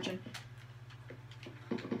forgot to mention.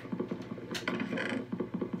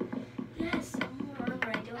 Yes, remember,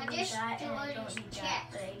 I don't I need just that, and I stole don't his need that,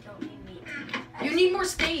 chest. but I don't need meat. You need more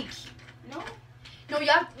steak. No? No, you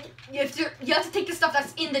have to take the stuff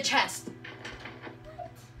that's in the chest.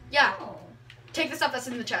 Yeah, No. take the stuff that's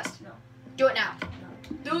in the chest. No. Do it now.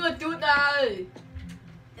 Do it now.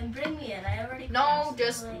 Then bring me it. I already. No, passed,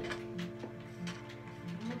 just- like,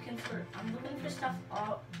 I'm looking for stuff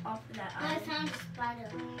off of that I island. found a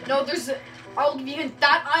spider. No, I'll give you a hint.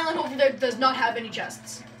 That island over there does not have any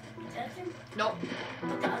chests. Doesn't? Nope.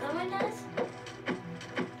 But the other one does?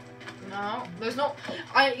 No, there's no.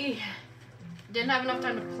 I didn't have enough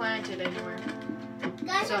time to plant it anywhere.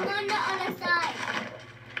 Guys, So- I'm on the other side.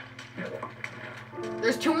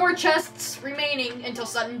 There's 2 more chests remaining until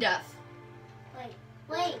sudden death.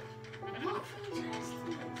 Wait, Look for the chest.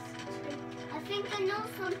 I think I know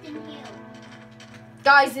something here.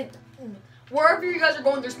 Guys, wherever you guys are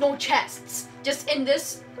going, there's no chests. Just in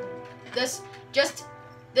this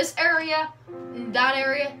area, that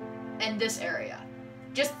area, and this area.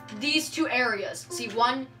 Just these 2 areas. See,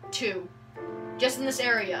 1, 2. Just in this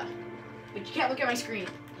area. But you can't look at my screen.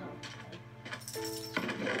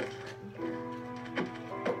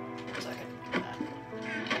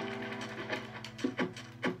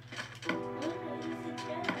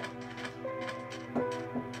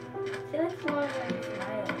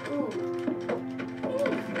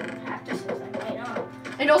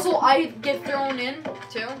 And also, I get thrown in,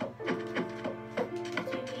 too.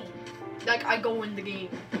 Like, I go in the game.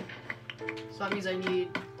 So that means I need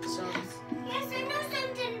some... Yes, I know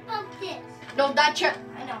something about this. No, that chest...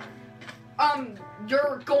 I know.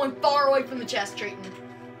 You're going far away from the chest, Trayton.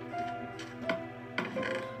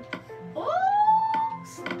 Oh,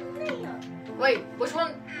 Slayer. Wait, which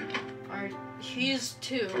one? Alright, he's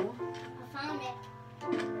 2. I found it.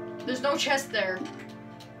 There's no chest there.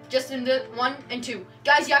 Just in the 1 and 2.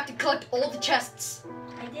 Guys, you have to collect all the chests.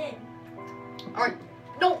 I did. Alright.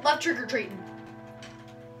 No, left trigger, Trayton.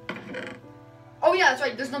 Oh yeah, that's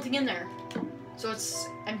right. There's nothing in there. So it's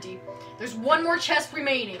empty. There's 1 more chest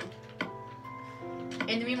remaining.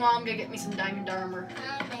 In the meanwhile, I'm gonna get me some diamond armor.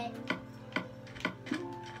 Found it.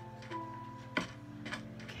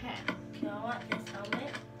 Okay. Okay, I want this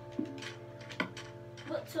helmet.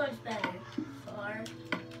 What sword's better? 4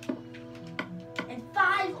 and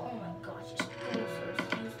 5. Oh my gosh, this sword's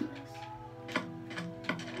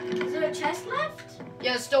useless. Is there a chest left?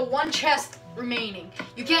 Yeah, there's still 1 chest remaining.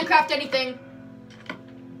 You can't craft anything.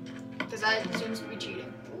 Because that seems to be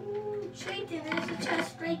cheating. Ooh, Trayton, Drayton, there's a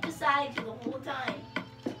chest right beside you the whole time.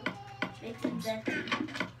 Drayton's empty.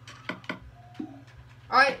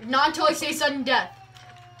 Alright, not until I say sudden death.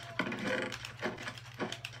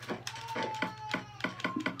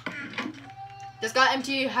 This got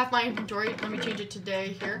empty half my inventory. Let me change it to day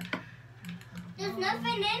here. There's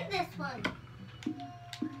nothing in this one.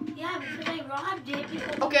 Yeah, because I robbed it.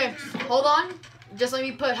 Because Okay, hold on. Just let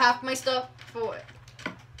me put half my stuff for it.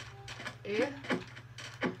 Yeah.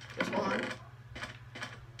 Just hold on.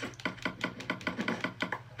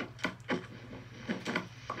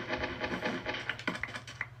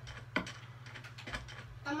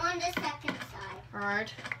 I'm on the second side.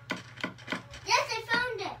 Alright. Yes, I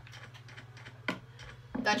found it.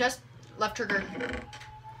 That chest, left trigger.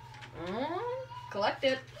 Collect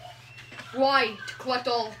it. Y to collect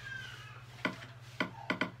all.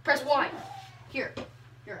 Press Y. Here.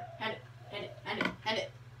 Here. Hand it. Hand it. Hand it. Hand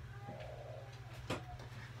it.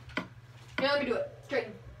 Here, let me do it.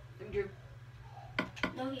 Straighten. Let me do.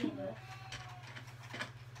 no, he didn't do it.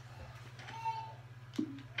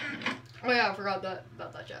 Oh yeah, I forgot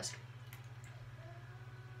about that chest.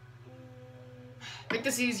 Make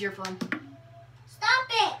this easier for him. Stop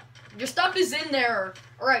it. Your stuff is in there.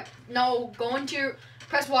 Alright, now go into,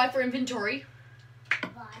 press Y for inventory. Bye.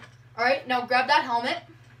 Alright, now grab that helmet.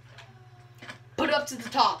 Put it up to the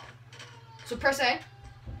top. So press A.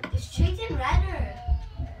 Is Drayton red or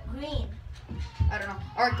green? I don't know.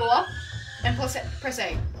 Alright, go up and press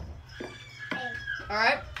A.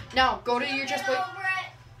 Alright, now go to your chest plate. Get over it.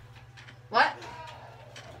 What?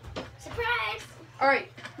 Surprise. Alright,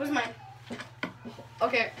 Where's mine?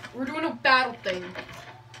 okay, we're doing a battle thing.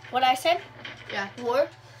 What I said? Yeah. War?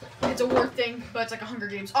 It's a war thing, but it's like a Hunger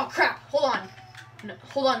Games. Oh crap, hold on. No,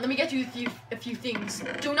 hold on, let me get you a few things.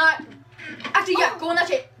 Do not, actually yeah, go in that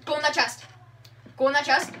chest. Go in that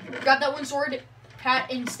chest, grab that one sword, hat,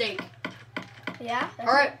 and stake. Yeah?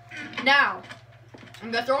 Alright, now,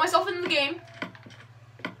 I'm gonna throw myself in the game.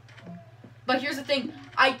 But here's the thing,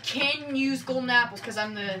 I can use golden apples because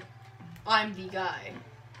I'm the guy.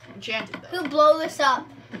 Enchanted though. Who blow this up?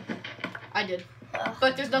 I did. Ugh.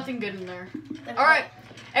 But there's nothing good in there. Alright,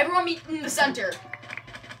 everyone meet in the center.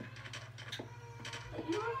 But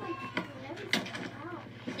you were like doing everything. Wow.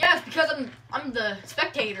 Yeah, it's because I'm the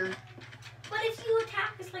spectator. But if you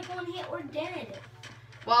attack us like one hit, we're dead.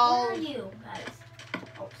 Well, Where are you guys?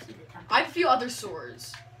 Oh, see the top. I have a few other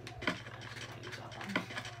swords.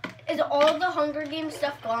 Is all the Hunger Games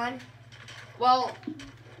stuff gone? Well,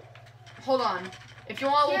 hold on. If you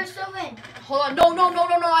want, Here, Sylvan. hold on. No,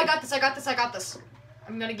 I got this.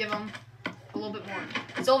 I'm gonna give him a little bit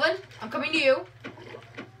more. Sylvan, I'm coming to you.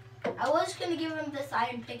 I was gonna give him this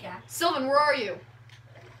iron pickaxe. Sylvan, where are you?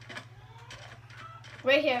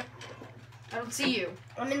 Right here. I don't see you.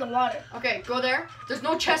 I'm in the water. Okay, go there. There's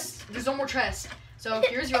no chest. There's no more chest. So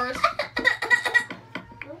here's yours.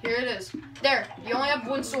 Here it is. There. You only have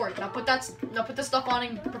one sword. Now put the stuff on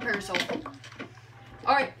and prepare yourself.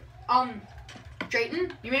 All right.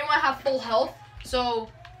 Drayton, you may want to have full health. So,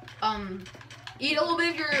 eat a little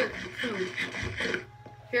bit of your food.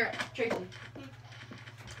 Here, Drayton.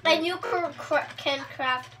 And you can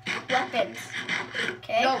craft weapons.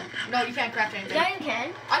 Okay? No, you can't craft anything. Yeah, you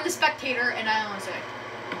can. I'm the spectator, and I only say.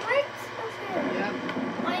 What? Okay. Yeah.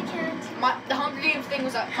 Why can't? The Hunger Games thing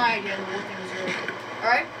was my idea, and the war thing was yours. All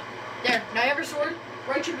right. There. Now you have your sword.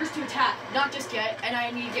 Right triggers to attack. Not just yet. And I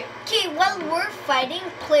need to get. Okay, while we're fighting,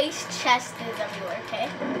 place chests everywhere, okay?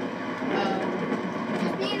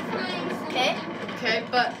 Just need to find something. Okay? Okay,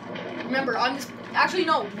 but remember, I'm just. Actually,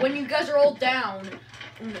 no. When you guys are all down,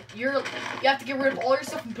 you have to get rid of all your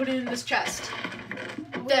stuff and put it in this chest.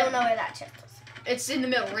 We don't know where that chest is. It's in the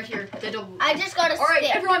middle, right here. I just got a All right,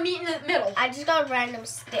 stick. everyone, meet in the middle. I just got a random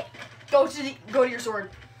stick. Go to your sword.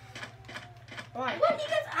 Why? What, you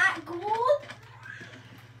guys at gold?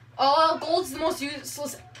 Gold's the most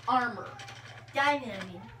useless armor. Diamond, I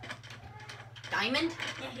mean. Diamond?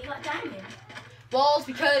 Yeah, he got diamond. Well, it's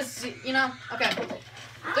because Okay.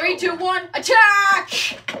 Ow. 3, 2, 1, attack!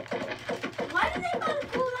 Why do they got a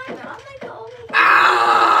gold armor? I'm like the only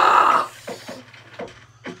Ah!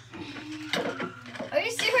 Are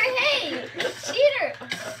you serious? Hey, you cheater!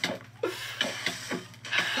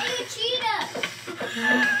 Hey, cheetah.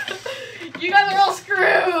 You guys are all Stop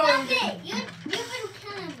screwed! it. You've been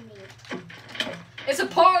killing me. It's a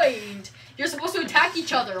point. You're supposed to attack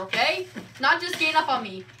each other, okay? Not just gain up on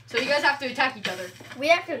me. So you guys have to attack each other. We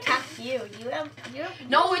have to attack you. You have.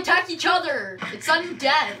 No, attack each other. It's sudden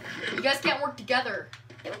death. You guys can't work together.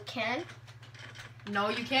 You can. No,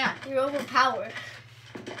 you can't. You're overpowered.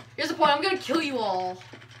 Here's the point. I'm gonna kill you all.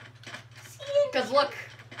 Because look,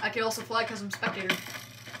 I can also fly because I'm spectator.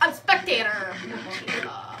 I'm spectator.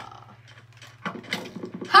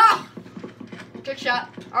 Ha! Trick shot.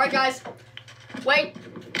 All right, guys. Wait.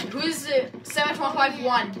 Who's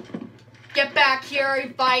 7151? Get back here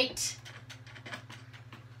and fight.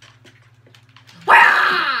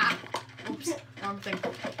 Wah! Oops. Wrong thing.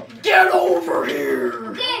 Get over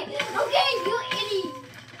here. Okay, you idiot.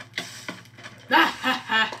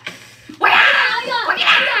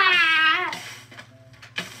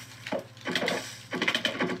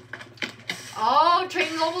 Oh,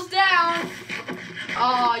 training level's down.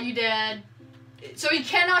 Oh, you dead. So you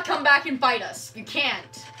cannot come back and fight us. You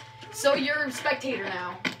can't. So you're a spectator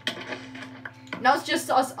now. Now it's just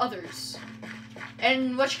us others.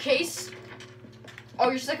 In which case, oh,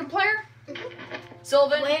 you're second player?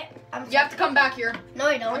 Sylvan, Wait, you have to come back here. no,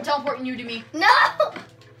 I I'm don't. teleporting you to me. No!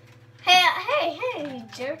 Hey, you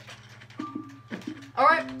jerk.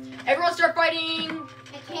 Alright, everyone start fighting.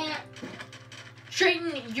 I can't.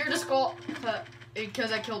 Straighten, you're the skull.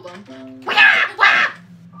 Because I killed him.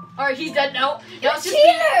 Alright, he's dead now. You're Now a it's just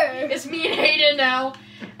cheater! me. It's me and Hayden now.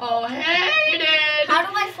 Oh, Hayden! How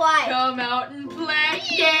do I fly? Come out and play.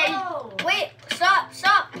 Yay! No. Wait, stop,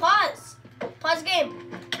 pause. Pause game.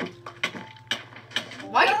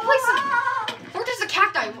 Why are you placing Fortress a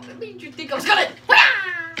cacti? What made you think I was gonna? This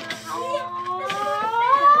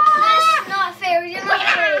is not fair. You're not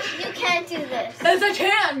fair. You can't do this. As I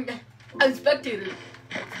can! I'm spectator.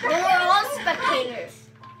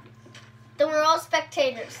 Then we're all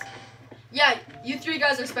spectators. Yeah, you three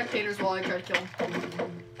guys are spectators while I try to kill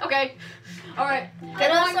him. Okay. Alright.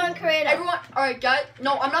 Get us on creative. Everyone, alright, guys.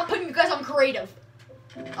 No, I'm not putting you guys on creative.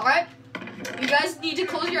 Alright? You guys need to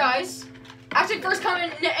close your eyes. Actually, first come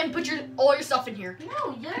in and put all your stuff in here.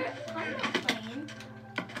 No, I'm not playing.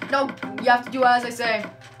 No, you have to do as I say.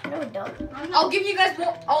 No, we don't. I'm not, I'll give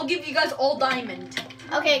you guys all diamond.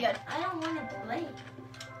 Okay, good. I don't want to play.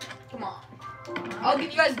 Come on. I'll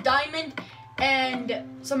give you guys diamond and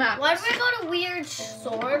some apples. Why do we go to weird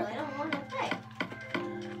sword? I don't want to play.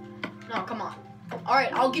 No, come on.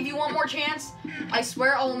 Alright, I'll give you one more chance. I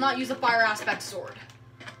swear I will not use a fire aspect sword.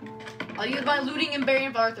 I'll use my looting and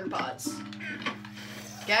burying arthropods.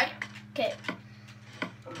 Okay? Okay.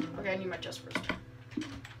 Okay, I need my chest first.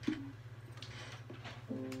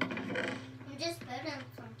 I'm just building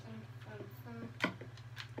something.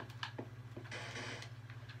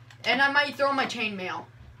 And I might throw my chainmail.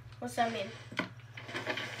 What's that mean?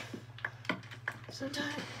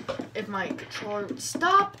 Sometimes, if my controller would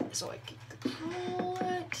stop, so I can control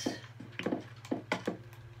it.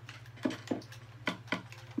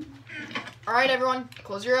 Alright, everyone,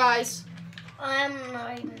 close your eyes. I'm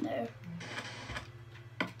not even there.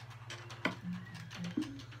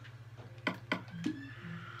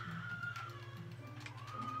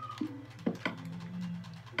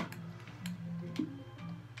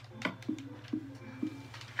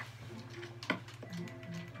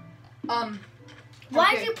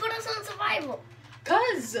 Why did you put us on survival?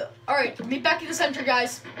 Cause, alright, meet back in the center,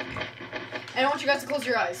 guys. And I want you guys to close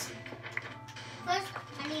your eyes. First,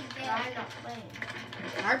 I need I'm bear. not playing.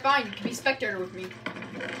 Alright, fine, you can be spectator with me.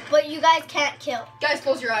 But you guys can't kill. Guys,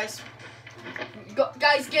 close your eyes. Go,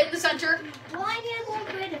 guys, get in the center. Why did I go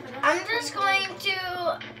creative? I'm just going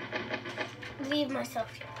to leave myself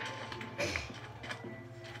here.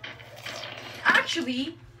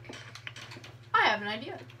 Actually, I have an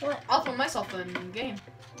idea. What? I'll throw myself in the game.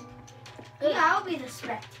 Yeah, I'll be the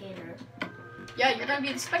spectator. Yeah, you're gonna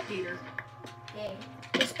be the spectator. Okay.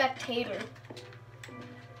 The spectator.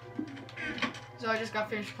 So I just got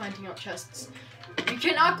finished planting out chests. You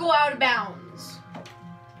cannot go out of bounds.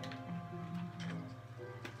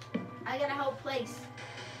 I gotta help place.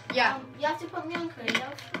 Yeah. You have to put me on creative.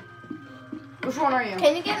 Which one are you?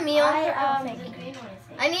 Can you get me on? I Thank the you. green one, I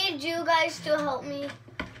think. I need you guys to help me.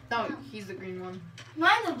 No, he's the green one. No,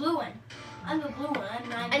 I'm the blue one. I'm the blue one.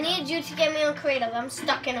 I need you to get me on creative. I'm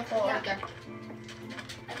stuck in a hole. Yeah. Okay.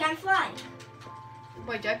 I can't fly.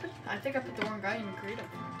 Wait, I think I put the wrong guy in creative.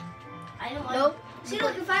 I don't want. Nope. See,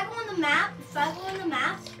 look. If I go on the map,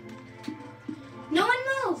 no one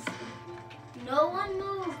move. No one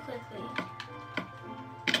move quickly.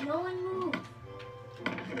 No one move.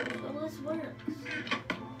 So this works.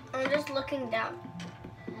 I'm just looking down.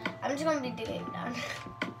 I'm just gonna be digging down.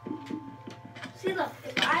 See, look.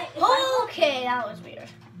 Okay, that was weird.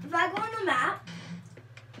 If I go on the map,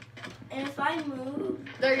 and if I move,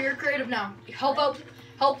 There, you're creative now. Help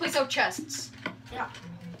place out chests. you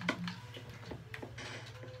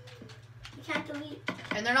can't delete.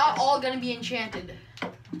 And they're not all gonna be enchanted.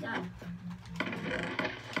 Yeah.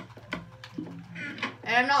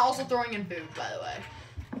 And I'm not also throwing in food, by the way.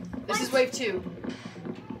 This is wave 2.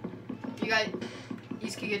 You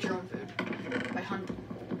zombies can get your own food by hunting.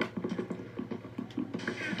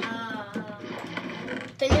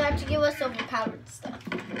 Then you have to give us overpowered stuff.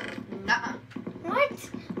 Nuh-uh. What?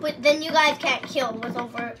 But then you guys can't kill with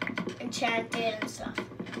over enchanted and stuff.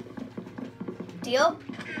 Deal?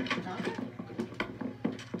 No.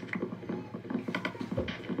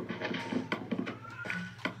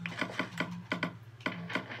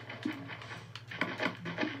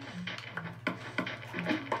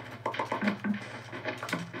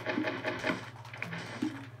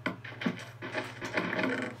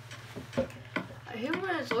 I hate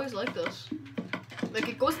when it's always like this. Like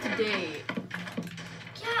it goes to day.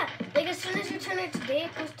 Yeah, like as soon as you turn it to day,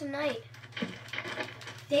 it goes to night.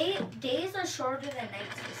 Days are shorter than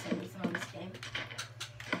nights for some reason on this game.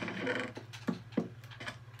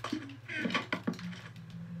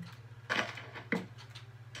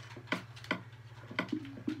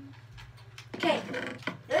 Okay,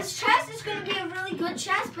 this chest is going to be a really good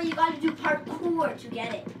chest, but you got to do parkour to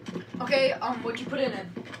get it. Okay, what'd you put in it?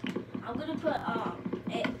 I'm going to put a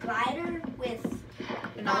glider with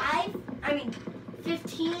Enough?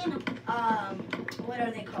 15, what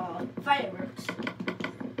are they called? Fireworks.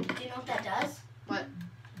 Do you know what that does? What?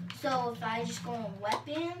 So if I just go on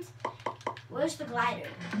weapons, where's the glider?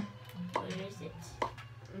 Where is it?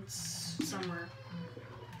 It's somewhere.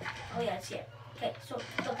 Oh yeah, it's here. Okay, so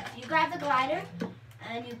look, you grab the glider,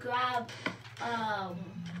 and you grab,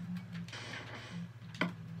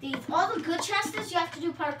 these, all the good chests, you have to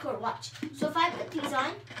do parkour, watch. So if I put these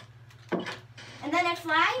on, and then I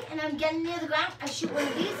fly, and I'm getting near the ground, I shoot one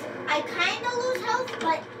of these, I kind of lose health,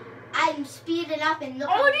 but I'm speeding up and look.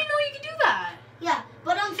 Oh, I didn't know you could do that. Yeah,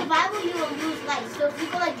 but on survival, you will lose life. So if you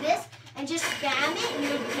go like this, and just spam it, and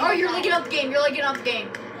you're... Oh, you're leaking out the game. You're leaking out the game.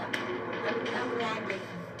 Yeah, I'm landing.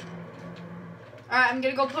 Alright, I'm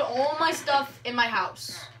gonna go put all my stuff in my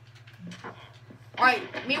house. Alright,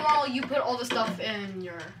 meanwhile, you put all the stuff in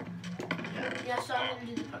your... Yeah, so I'm gonna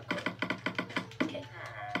do the parkour. Okay.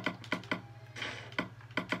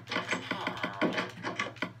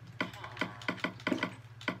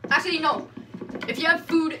 Actually, no. If you have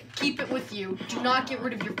food, keep it with you. Do not get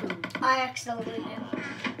rid of your food. I accidentally did.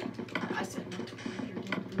 I said no to your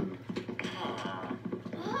food.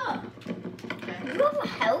 Oh, Okay. You have a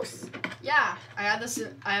house? Yeah, I have this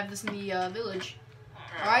in the village.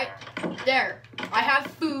 Alright? There. I have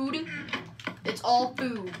food. It's all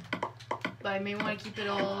food. But I may want to keep it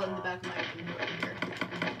all in the back of my inventory here.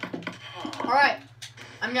 Alright.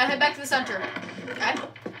 I'm gonna head back to the center. Okay?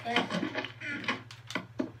 okay.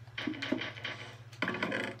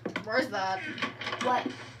 Where's that? What?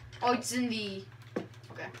 Oh, it's in the...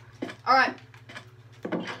 Okay. Alright.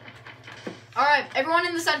 Alright, everyone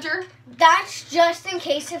in the center. That's just in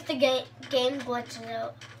case if the game glitches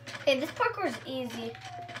out. Okay, this parkour is easy.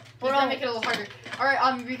 We're gonna make it a little harder.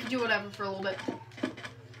 Alright, we can do whatever for a little bit.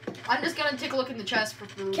 I'm just gonna take a look in the chest for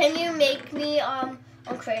food. Can you make me on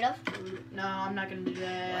creative? Food. No, I'm not gonna do Why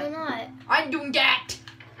that. not? I'm doing that!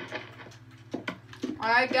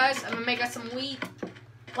 Alright, guys, I'm gonna make us some wheat.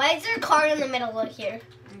 Why is there a car in the middle of here?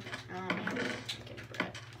 Okay,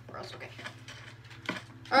 bread. Or else, okay.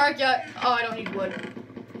 Alright, yeah. Oh, I don't need wood.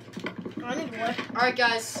 I need wood. Alright,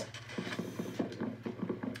 guys.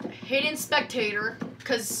 Hidden spectator.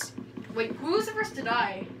 Because, wait, who was the first to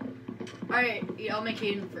die? Alright, yeah, I'll make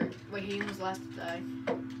Hayden first. Wait, Hayden was last to die.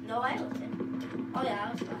 No, I wasn't. Oh yeah,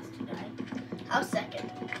 I was last to die. I was second.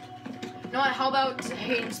 No, how about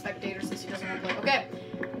Hayden spectator since he doesn't have like okay.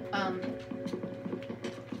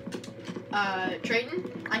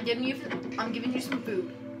 Trayton, I'm giving you some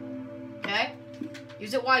food. Okay?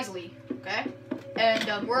 Use it wisely, okay?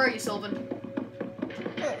 And where are you, Sylvan?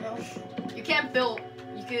 I don't know. You can't build.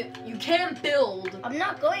 You can build. I'm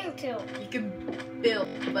not going to. You can build,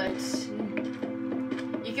 but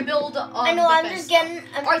you can build. I know. I'm defense. just getting.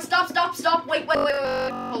 All right, stop. Wait. Hold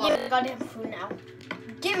Give on. me goddamn food now.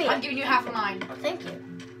 Give me. I'm giving you half of mine. Oh, thank you.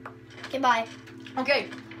 Okay, bye. Okay.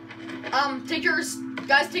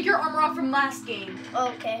 Take your armor off from last game.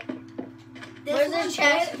 Okay. This Where's the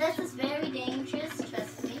chest? This is very dangerous,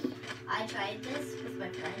 trust me. I tried this with my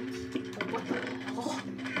friends. What the hell?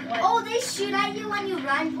 Oh, they shoot at you when you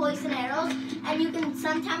run poison arrows, and you can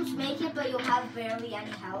sometimes make it, but you'll have barely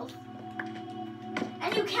any health.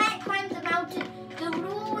 And you can't climb the mountain. The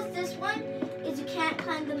rule with this one is you can't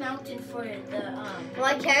climb the mountain for the,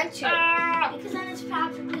 Why can't you? because then it's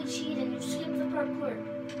practically cheating. You skip the parkour.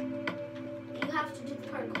 You have to do the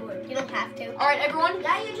parkour. You don't have to. All right, everyone.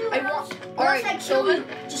 Yeah, you do. I Or else, want- or else alright, I kill you.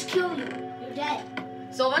 Sylvan. Just kill you. You're dead.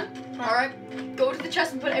 Sylvan. All right. Go to the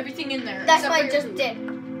chest and put everything in there. That's except what for I your just food. did.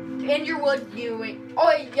 And your wood.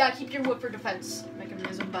 Oh yeah, keep your wood for defense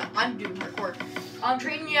mechanism. But I'm doing hardcore.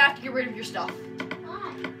 Training, you have to get rid of your stuff.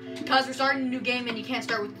 Why? Because we're starting a new game and you can't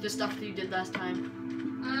start with the stuff that you did last time.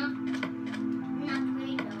 Not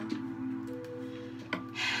great though.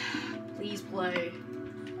 Please play.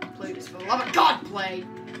 Play this for the love of God, play.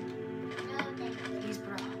 No, thank you. Please,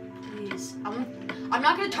 bro. Please. I'm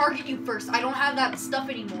not gonna target you first. I don't have that stuff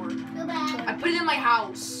anymore. Go back. I put it in my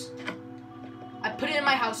house. I put it in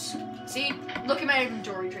my house. See? Look at my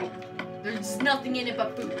inventory tree. There's nothing in it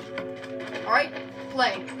but food. Alright?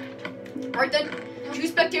 Play. Alright then. 2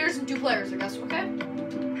 spectators and 2 players, I guess, okay?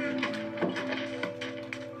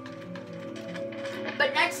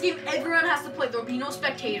 But next game, everyone has to play. There'll be no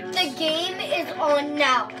spectators. The game is on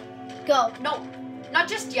now. Go. No, not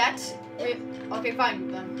just yet. Wait, okay, fine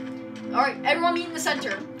then. Alright, everyone meet in the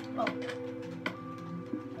center.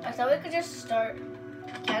 I thought we could just start.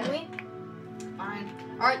 Can we? Fine.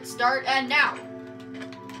 Alright, start and now.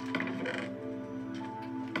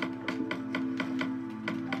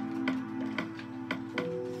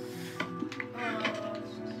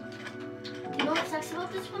 You know what sucks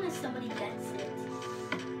about this one is somebody gets it.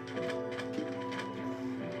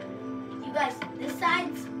 You guys, this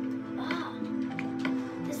side's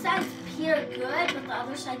pure good, but the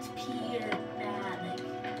other side's pure bad.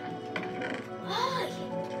 Oh,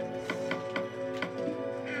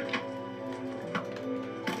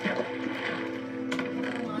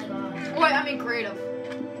 my gosh. Wait, I'm in creative.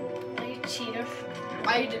 Are you cheater?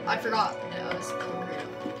 I forgot. Yeah, I was in creative.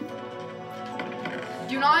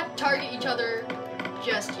 Do not target each other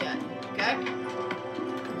just yet, okay?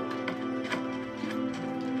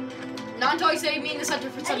 Not until I say meet in the center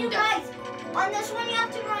for And sudden you death. guys, on this one you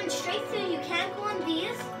have to run straight through. You can't go on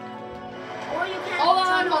these. Or you can't. Hold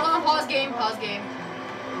on, pause game.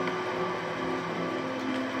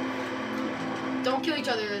 Don't kill each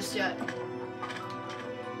other just yet.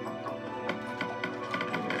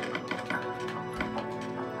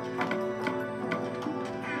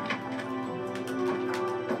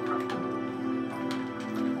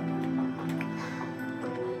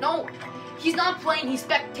 No, he's not playing, he's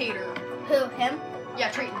spectator. Who? Him? Yeah,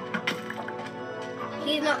 Triton.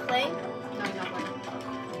 He's not playing? No, he's not playing.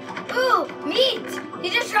 Ooh, meat! He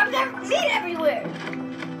just dropped meat everywhere.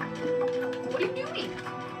 What are you doing?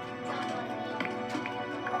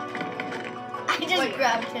 I just Wait.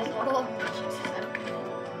 grabbed his whole. Jesus, I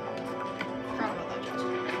forgot about that just.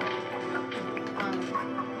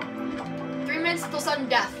 3 minutes till sudden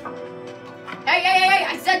death. Hey,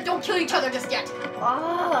 I said don't kill each other just yet.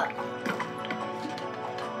 Ah,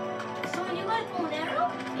 So when you guys go an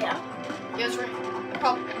arrow? yeah. Yes, right.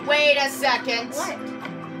 Wait a second. What?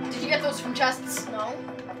 Did you get those from chests? No.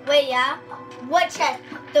 Wait, yeah. What chest?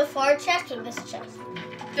 The far chest or this chest?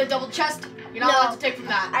 The double chest? You're not No. allowed to take from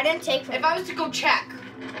that. I didn't take from. If I was to go check.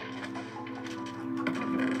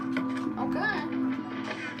 Okay.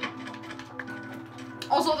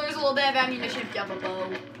 Also, there's a little bit of ammunition if you have a bow.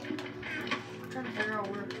 I'm trying to figure out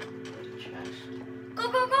where the chest. Go,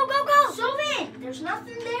 go, go, go, go! Sylvan, there's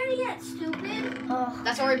nothing there yet, stupid. Oh,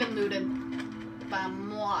 That's already been looted. By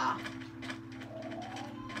moi.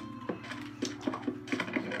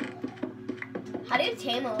 how do you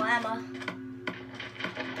tame a llama?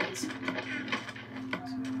 Thanks.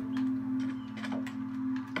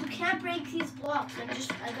 You can't break these blocks. I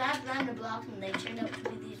got random blocks and they turned out to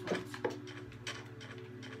be these ones.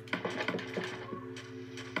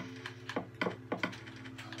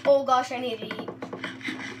 Oh gosh, I need to eat.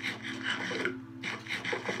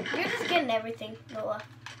 You're just getting everything, Noah.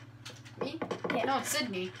 Me? Yeah. No, it's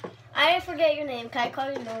Sydney. I forget your name. Can I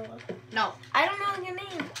call you Noah? No, I don't know your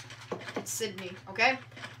name. it's Sydney, okay?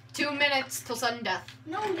 2 minutes till sudden death.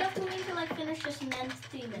 No, you have to wait till I finish this and then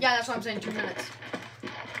 3 minutes. Yeah, that's what I'm saying, 2 minutes.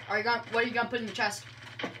 What are you gonna put in your chest?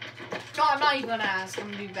 No, I'm not even gonna ask.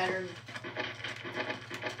 I'm gonna do better.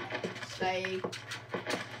 Say,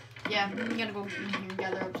 yeah, I'm gonna go in here and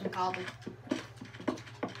gather up some cobble.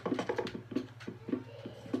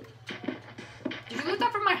 Did you loot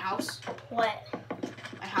that from my house? What?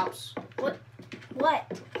 My house.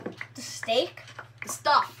 What? The steak? The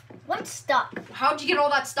stuff. What stuff? How'd you get all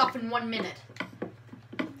that stuff in 1 minute?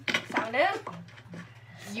 Found it?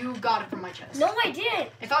 You got it from my chest. No, I didn't.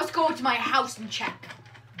 If I was to go to my house and check.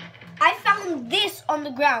 I found this on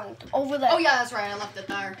the ground over there. Oh yeah, that's right. I left it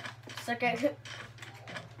there. It's okay.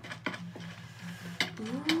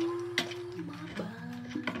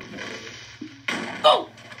 Oh!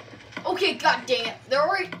 Okay, god dang it.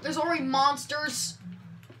 There's already monsters.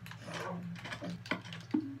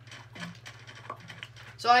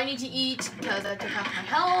 So I need to eat because I took half my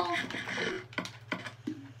health.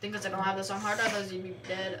 I think because I don't have this on hard, otherwise you'd be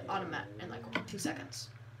dead automatic in like 2 seconds.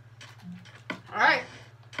 Alright.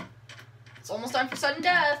 almost time for sudden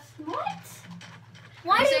death. What?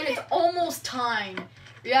 Why I'm do saying you it's almost time.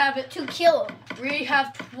 We have it. to kill him? We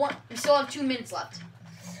have we still have 2 minutes left.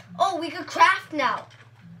 Oh, we could craft now.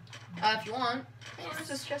 If you want. Oh, there's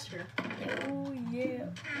this chest here. Oh yeah.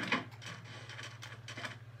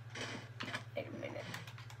 Wait a minute.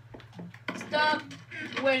 Stop.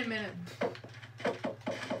 Wait a minute.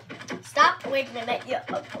 Stop. Wait a minute. Yeah.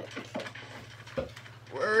 Okay.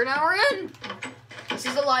 We're an hour in. This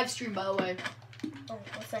is a live stream, by the way. Oh,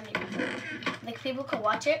 what's that mean? Like people could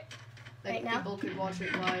watch it Like Right now? people could watch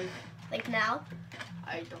it live. like now.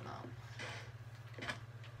 I don't know.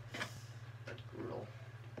 That's brutal.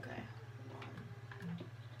 Okay.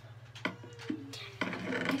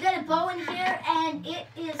 You got a bow in here, and it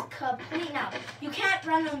is complete now. You can't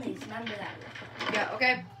run on these. Remember that. Yeah.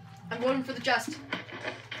 Okay. I'm going for the chest.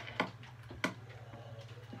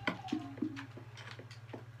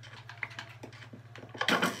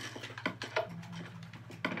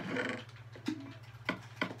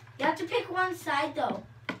 You have to pick one side, though.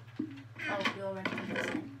 Oh, you already picked this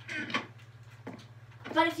side.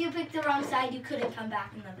 But if you pick the wrong side, you couldn't come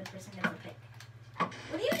back. Another person gets a pick.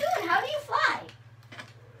 What are you doing? How do you fly?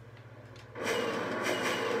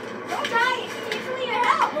 Don't die. It's usually your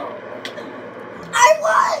elbow.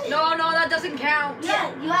 I won! No, that doesn't count.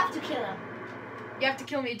 Yeah, you have to kill him. You have to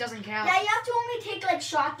kill me. It doesn't count. Yeah, you have to only take like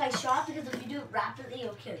shot by shot, because if you do it rapidly,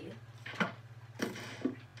 it'll kill you.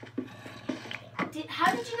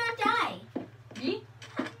 How did you not die? Me?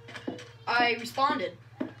 I responded.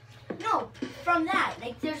 No, from that.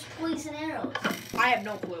 Like, there's poison arrows. I have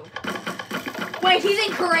no clue. Wait, he's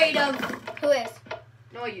in creative. Who is?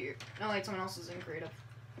 No, you. No, wait, someone else is in creative.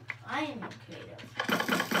 I am creative.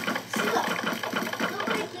 See, look. Look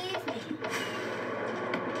what it gave me.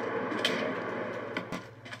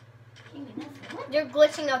 Gave me nothing. What? You're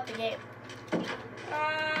glitching out the game.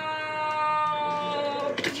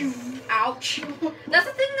 Ouch. That's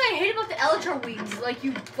the thing that I hate about the Elytra wings. Like,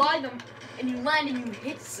 you fly them and you land and you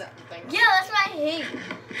hit something. Yeah, that's what I hate.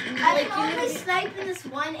 I Like, can you only need- snipe in this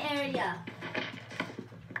one area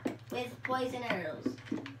with poison arrows.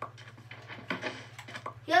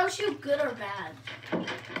 You don't shoot good or bad.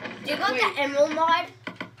 Do you got Wait. the emerald mod?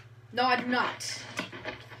 No, I do not.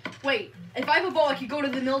 Wait, if I have a bow, I could go to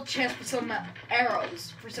the mill chest for some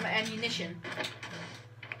arrows, for some ammunition.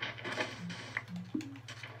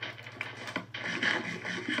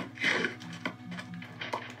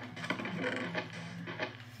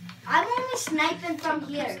 I'm only sniping from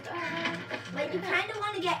here. Like, you kind of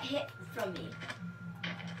want to get hit from me.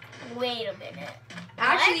 Wait a minute.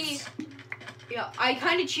 Actually, yeah, I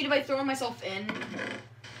kind of cheated by throwing myself in.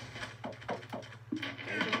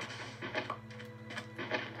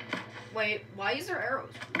 Wait, why is there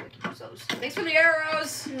arrows? We can use those. Thanks for the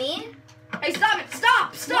arrows. Me? Hey, stop it!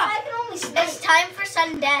 Stop! Yeah, Stop! I can only snipe. It's time for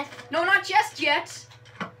sudden death. No, not just yet.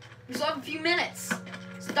 We still have a few minutes.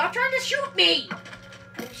 Stop trying to shoot me!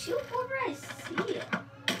 Like, shoot wherever I see it.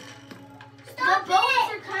 Stop the bows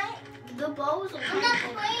it. are kind. The bows are I'm kind not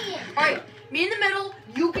of. playing. All right, me in the middle.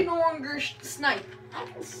 You can no longer snipe. I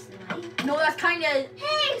can snipe. No, that's kind of Hey,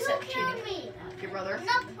 Except don't kill cheating. me. your brother. I'm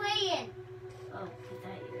not playing. Oh, get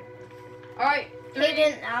that here. All right, They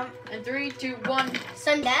didn't. and 3, 2, 1.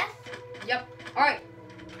 Sudden death? Yep. All right.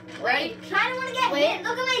 Ready? Kind of want to get Wait. hit.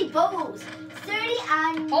 Look at my bows. 30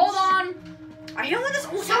 and. Hold on. I hate when this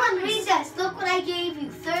almost Someone happens. read this. Look what I gave you.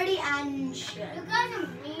 30 and. You guys are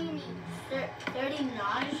meanie. 30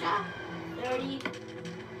 nausea. 30.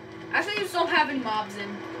 Actually, you still have any mobs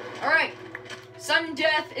in. All right. Sudden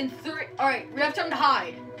death in 3. All right, we have time to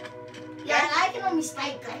hide. Yeah, and I can only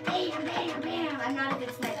snipe like bam, bam, bam. I'm not a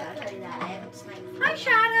good sniper. I'll tell you that. I haven't sniped. Hi,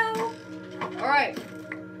 Shadow. All right.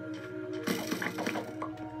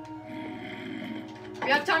 We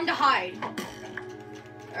have time to hide.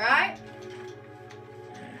 All right.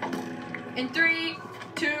 In 3,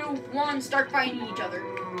 2, 1, start fighting each other.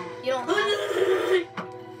 You don't have.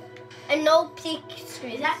 And no peek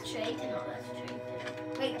screen. Is that Trey? No, that's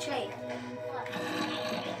Trey. Wait, Trey.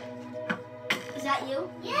 Is that you?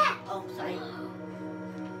 Yeah. Oh, sorry.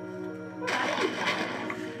 Where are you guys?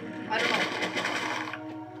 I don't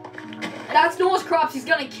know. That's Noah's Crops. He's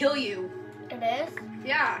gonna kill you. It is?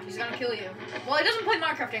 Yeah, he's gonna kill you. Well, he doesn't play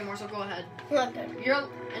Minecraft anymore, so go ahead. Not good. You're,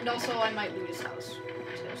 and also I might loot his house. So,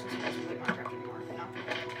 since he doesn't play Minecraft anymore, you know.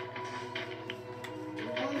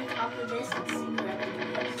 We'll only copy this and see where everything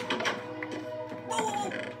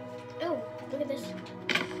Ooh, look at this. is.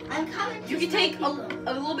 I'm coming to You can take snipe a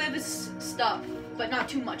people. little bit of his stuff, but not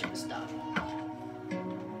too much of his stuff.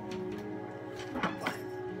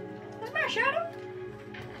 Where's my shadow?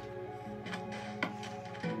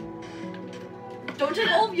 Don't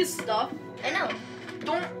take all of your stuff. I know.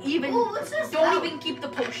 Don't even. Ooh, what's this? Don't even keep the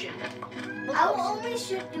potion. I will only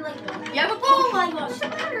shoot you like one. You have a potion. Oh my gosh, the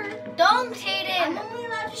better. Don't, I'm Hayden. only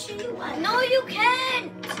allowed to shoot you once. No, you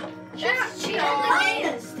can't. That's cheating.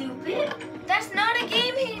 Kinda stupid. That's not a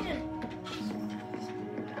game, Hayden.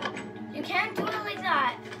 You can't do it like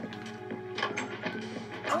that.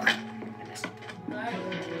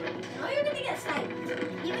 No, you're gonna get sniped.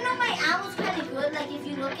 Even though my ammo's kind of good, like if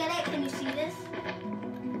you look at it, can you see this?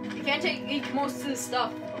 You can't take most of the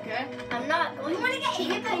stuff, okay? I'm not You going want to get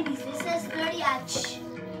hit by these. This says 30 at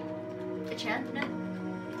Enchantment?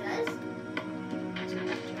 It does?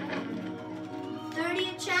 30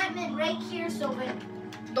 enchantment right here, Sylvan.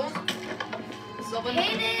 Don't. Sylvan.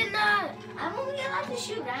 Hayden, I'm only allowed to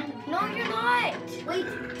shoot randomly. no, you're not. Wait,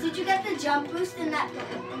 did you get the jump boost in that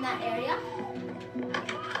area?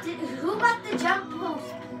 Who got the jump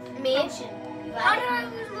boost? Me? Potion? You How got did I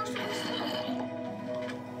lose most of this stuff?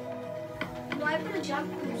 it? No, I put a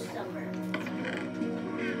jump boost somewhere.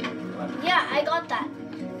 Yeah, I got that.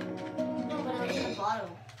 No, but it was in the bottle.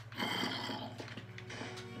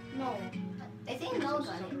 No, I think no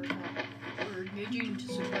got it. We're engaging to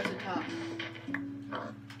suppress attack.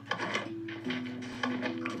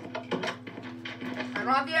 I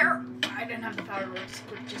don't have the air. I didn't have the power to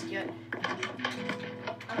quick just yet.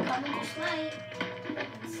 I'm coming to snipe. I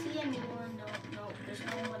don't see anyone. No, there's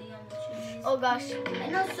nobody on the trees. Oh gosh. I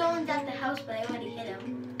know someone's at the house, but I already hit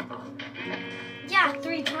him. Yeah,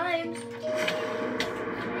 3 times.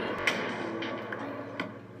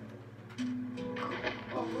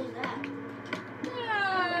 Oh, who's that?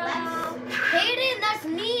 Hayden, that's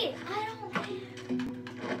me. I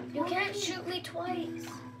don't. You can't shoot me twice.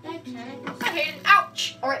 I can't. I hate it.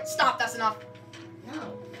 Ouch! Alright, stop. That's enough.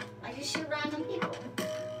 No, I just shoot random people.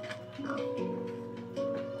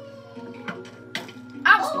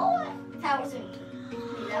 Ouch! Oh, that wasn't me.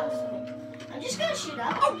 That was me. I'm just gonna shoot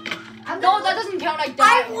up. Oh. I'm No, gonna- that doesn't count. I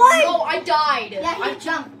died. I won! No, I died. Yeah, he I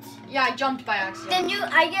jumped. jumped by accident. Then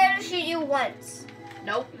I get to shoot you once.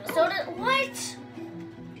 Nope. So did what?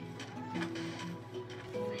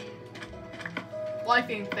 Life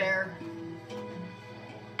ain't fair.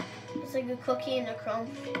 It's like a cookie and a crumb.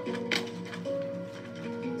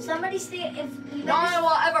 Somebody say if you No one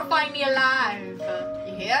will ever find me alive.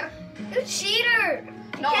 You hear? You cheater!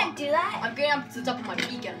 You No. can't do that. I'm getting up to the top of my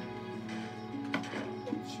beacon.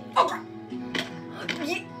 Oh crap!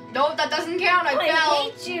 No, that doesn't count. I I fell.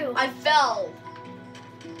 hate you. I fell.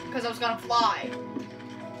 Because I was gonna fly.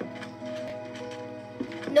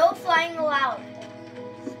 No flying allowed.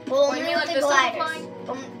 Well, What, you only mean with like the this type of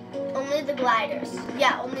gliders. Only the gliders.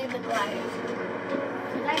 Yeah, only the gliders.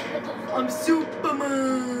 I'm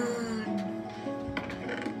Superman.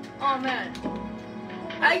 Oh man.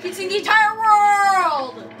 I can see the entire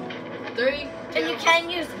world. 3, 2, And you can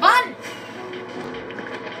use 1.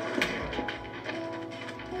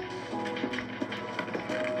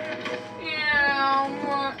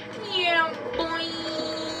 Yeah, boy.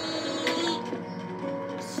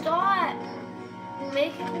 Stop.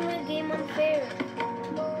 Making the game unfair.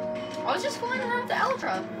 I was just flying around the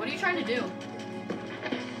Elytra. What are you trying to do?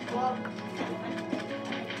 Well,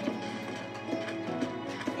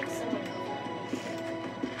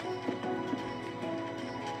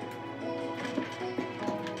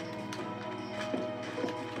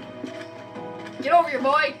 Get over here,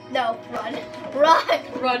 boy. No, run.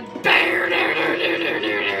 Run. Run.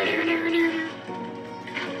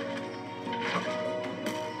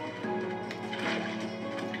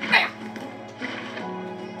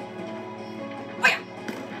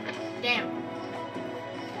 Damn.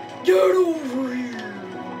 Get over here.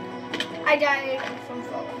 I died from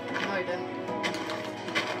falling. No, I didn't.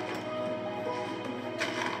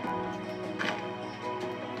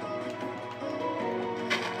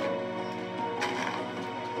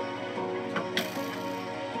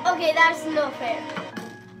 Okay, that's no fair.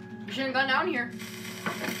 You shouldn't have gone down here.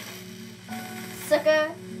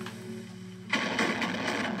 Sucker.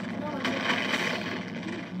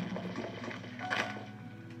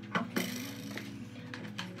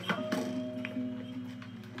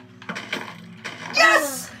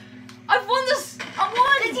 Yes! I've won this! I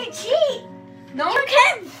won! Did you cheat? No? You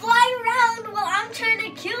can't fly around while I'm trying to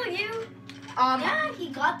kill you. yeah, he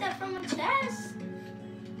got that from a chest.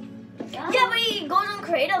 Yeah, but he goes on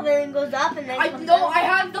creative and then goes up and then comes No, down. I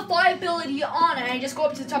have the fly ability on and I just go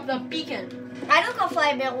up to the top of the beacon. I don't got fly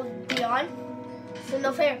ability on, so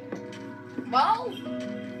no fair. Well,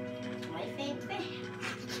 My favorite.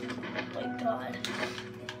 Oh my god.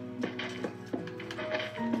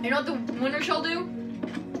 you know what the winner shall do?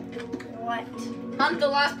 What?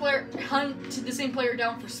 Hunt the same player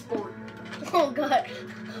down for sport. Oh god.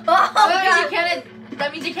 Oh, that, God.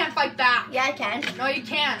 that means you can't fight back. Yeah, I can. No, you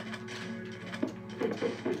can't.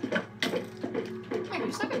 Man,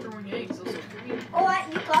 you suck at throwing eggs. Those are green. Oh, what?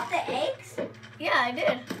 You got the eggs? Yeah, I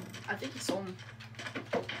did. I think he sold them.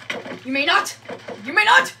 You may not! You may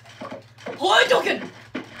not! Hold token!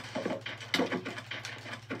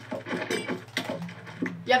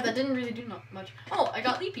 Yeah, that didn't really do much. Oh, I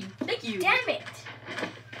got leaping. Thank you. Damn it.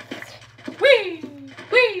 Whee!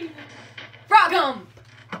 Whee! Frog hum!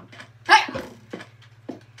 Hey!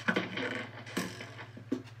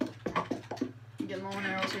 You get low on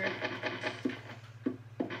arrows here.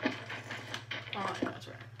 Oh, yeah, that's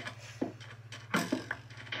right.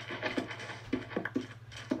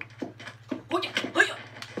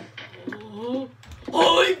 Oh,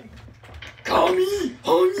 hi! Kami!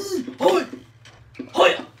 Honey! Hi!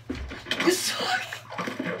 Hiya! You suck!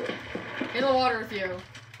 In the water with you.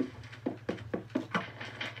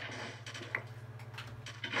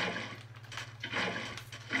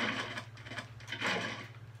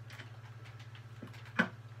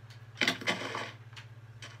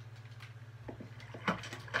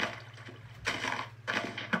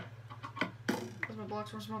 Where's my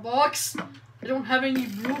box? Where's my box? I don't have any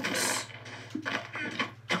books.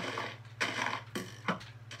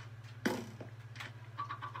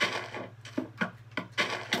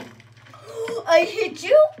 I hit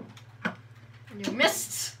you? You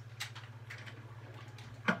missed.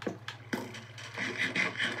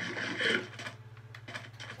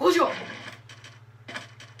 Hold you.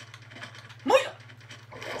 Moya.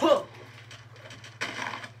 Huh.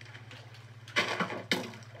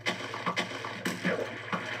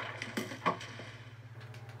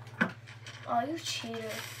 Oh, you cheater.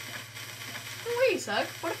 Wait a sec.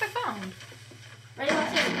 What if I found? Ready,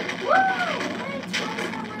 watch this.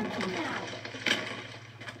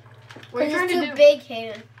 What are you trying It's to too do? big,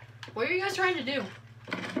 Hayden. What are you guys trying to do?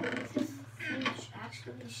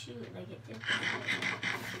 Actually shoot like it did.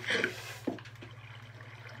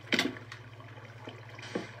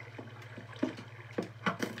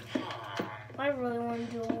 I really want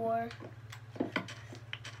to do a war.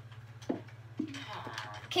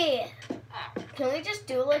 Okay, can we just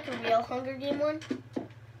do like a real Hunger Game one?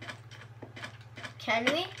 Can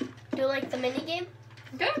we? Do like the mini game?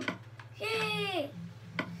 Okay. Yay!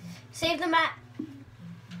 Save the map.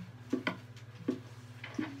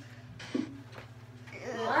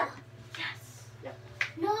 What? Yes.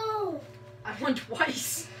 No. I won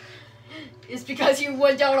twice. It's because you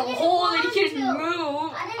went down a hole and you couldn't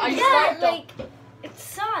move. I Yeah, sniped them. like, it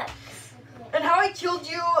sucks. And how I killed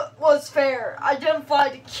you was fair. I didn't fly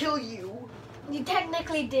to kill you. You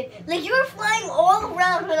technically did. Like, you were flying all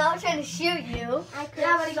around when I was trying to shoot you. I quit.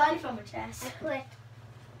 Yeah, but I got it from a chest. I quit.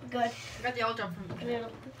 Good. I got the all jump from you.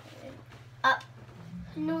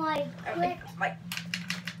 No, I quit. Like,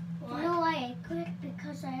 No, I quit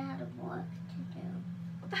because I had work to do.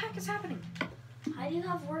 what the heck is happening? How do you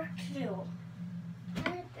have work to do?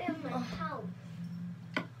 I'm in my house.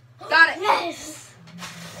 Got it. Yes!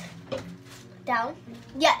 Down?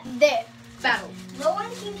 Yeah, there. Battle. No one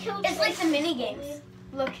can kill. It's like the mini games.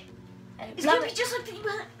 Look. It's Love gonna be it. just like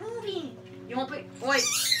the movie. You want to play? Wait.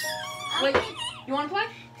 Wait. You want to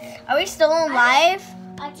play? Are we still on live?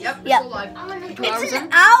 Yep. We're Yep. still live. I'm gonna 2 hours It's in. an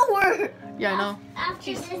hour! Yeah, I know.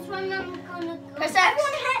 After this one, I'm gonna go. Press X.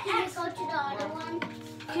 Can you go to the other one?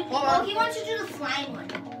 Hold Oh, on. he wants to do the flying one.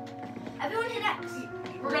 Everyone hit X.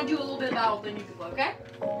 We're gonna do a little bit of battle, then you can play, okay?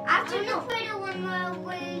 After the play the one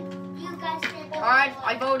where you guys did. All right.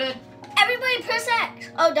 I voted. Everybody press X.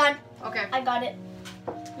 Oh, done. Okay. I got it.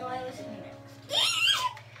 No, I was hitting X.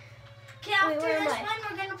 Okay, Wait, after where am this I? one,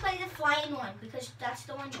 we're gonna play the flying one because that's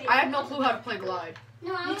the one. I have no clue how to play glide.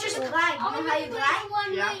 No, I you just wanna- glide. I You know how you glide? the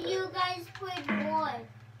one Yeah. where you guys played war.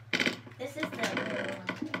 This is the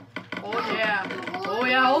Oh yeah. Oh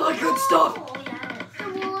yeah. All the good stuff. Oh, yes. The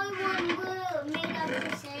war one where made up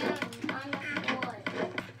the sand on the floor.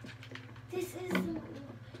 This is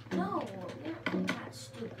no. We're not that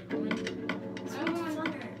stupid. It's I want-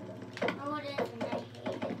 funner. Oh, it is, and I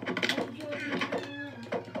hate it.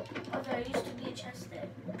 Oh, there used to be a chest there.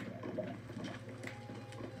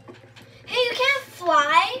 Hey, you can't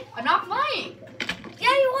fly. I'm not flying. Yeah,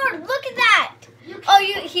 you are. Look at that. You Oh,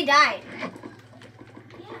 he died.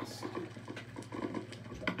 Yes.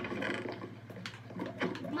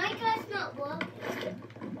 My guy's not working.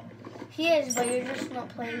 He is, but you're just not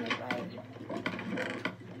playing it right.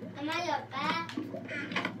 Am I a bat?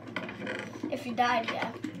 If you died,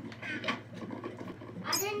 yeah.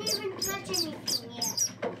 I didn't even touch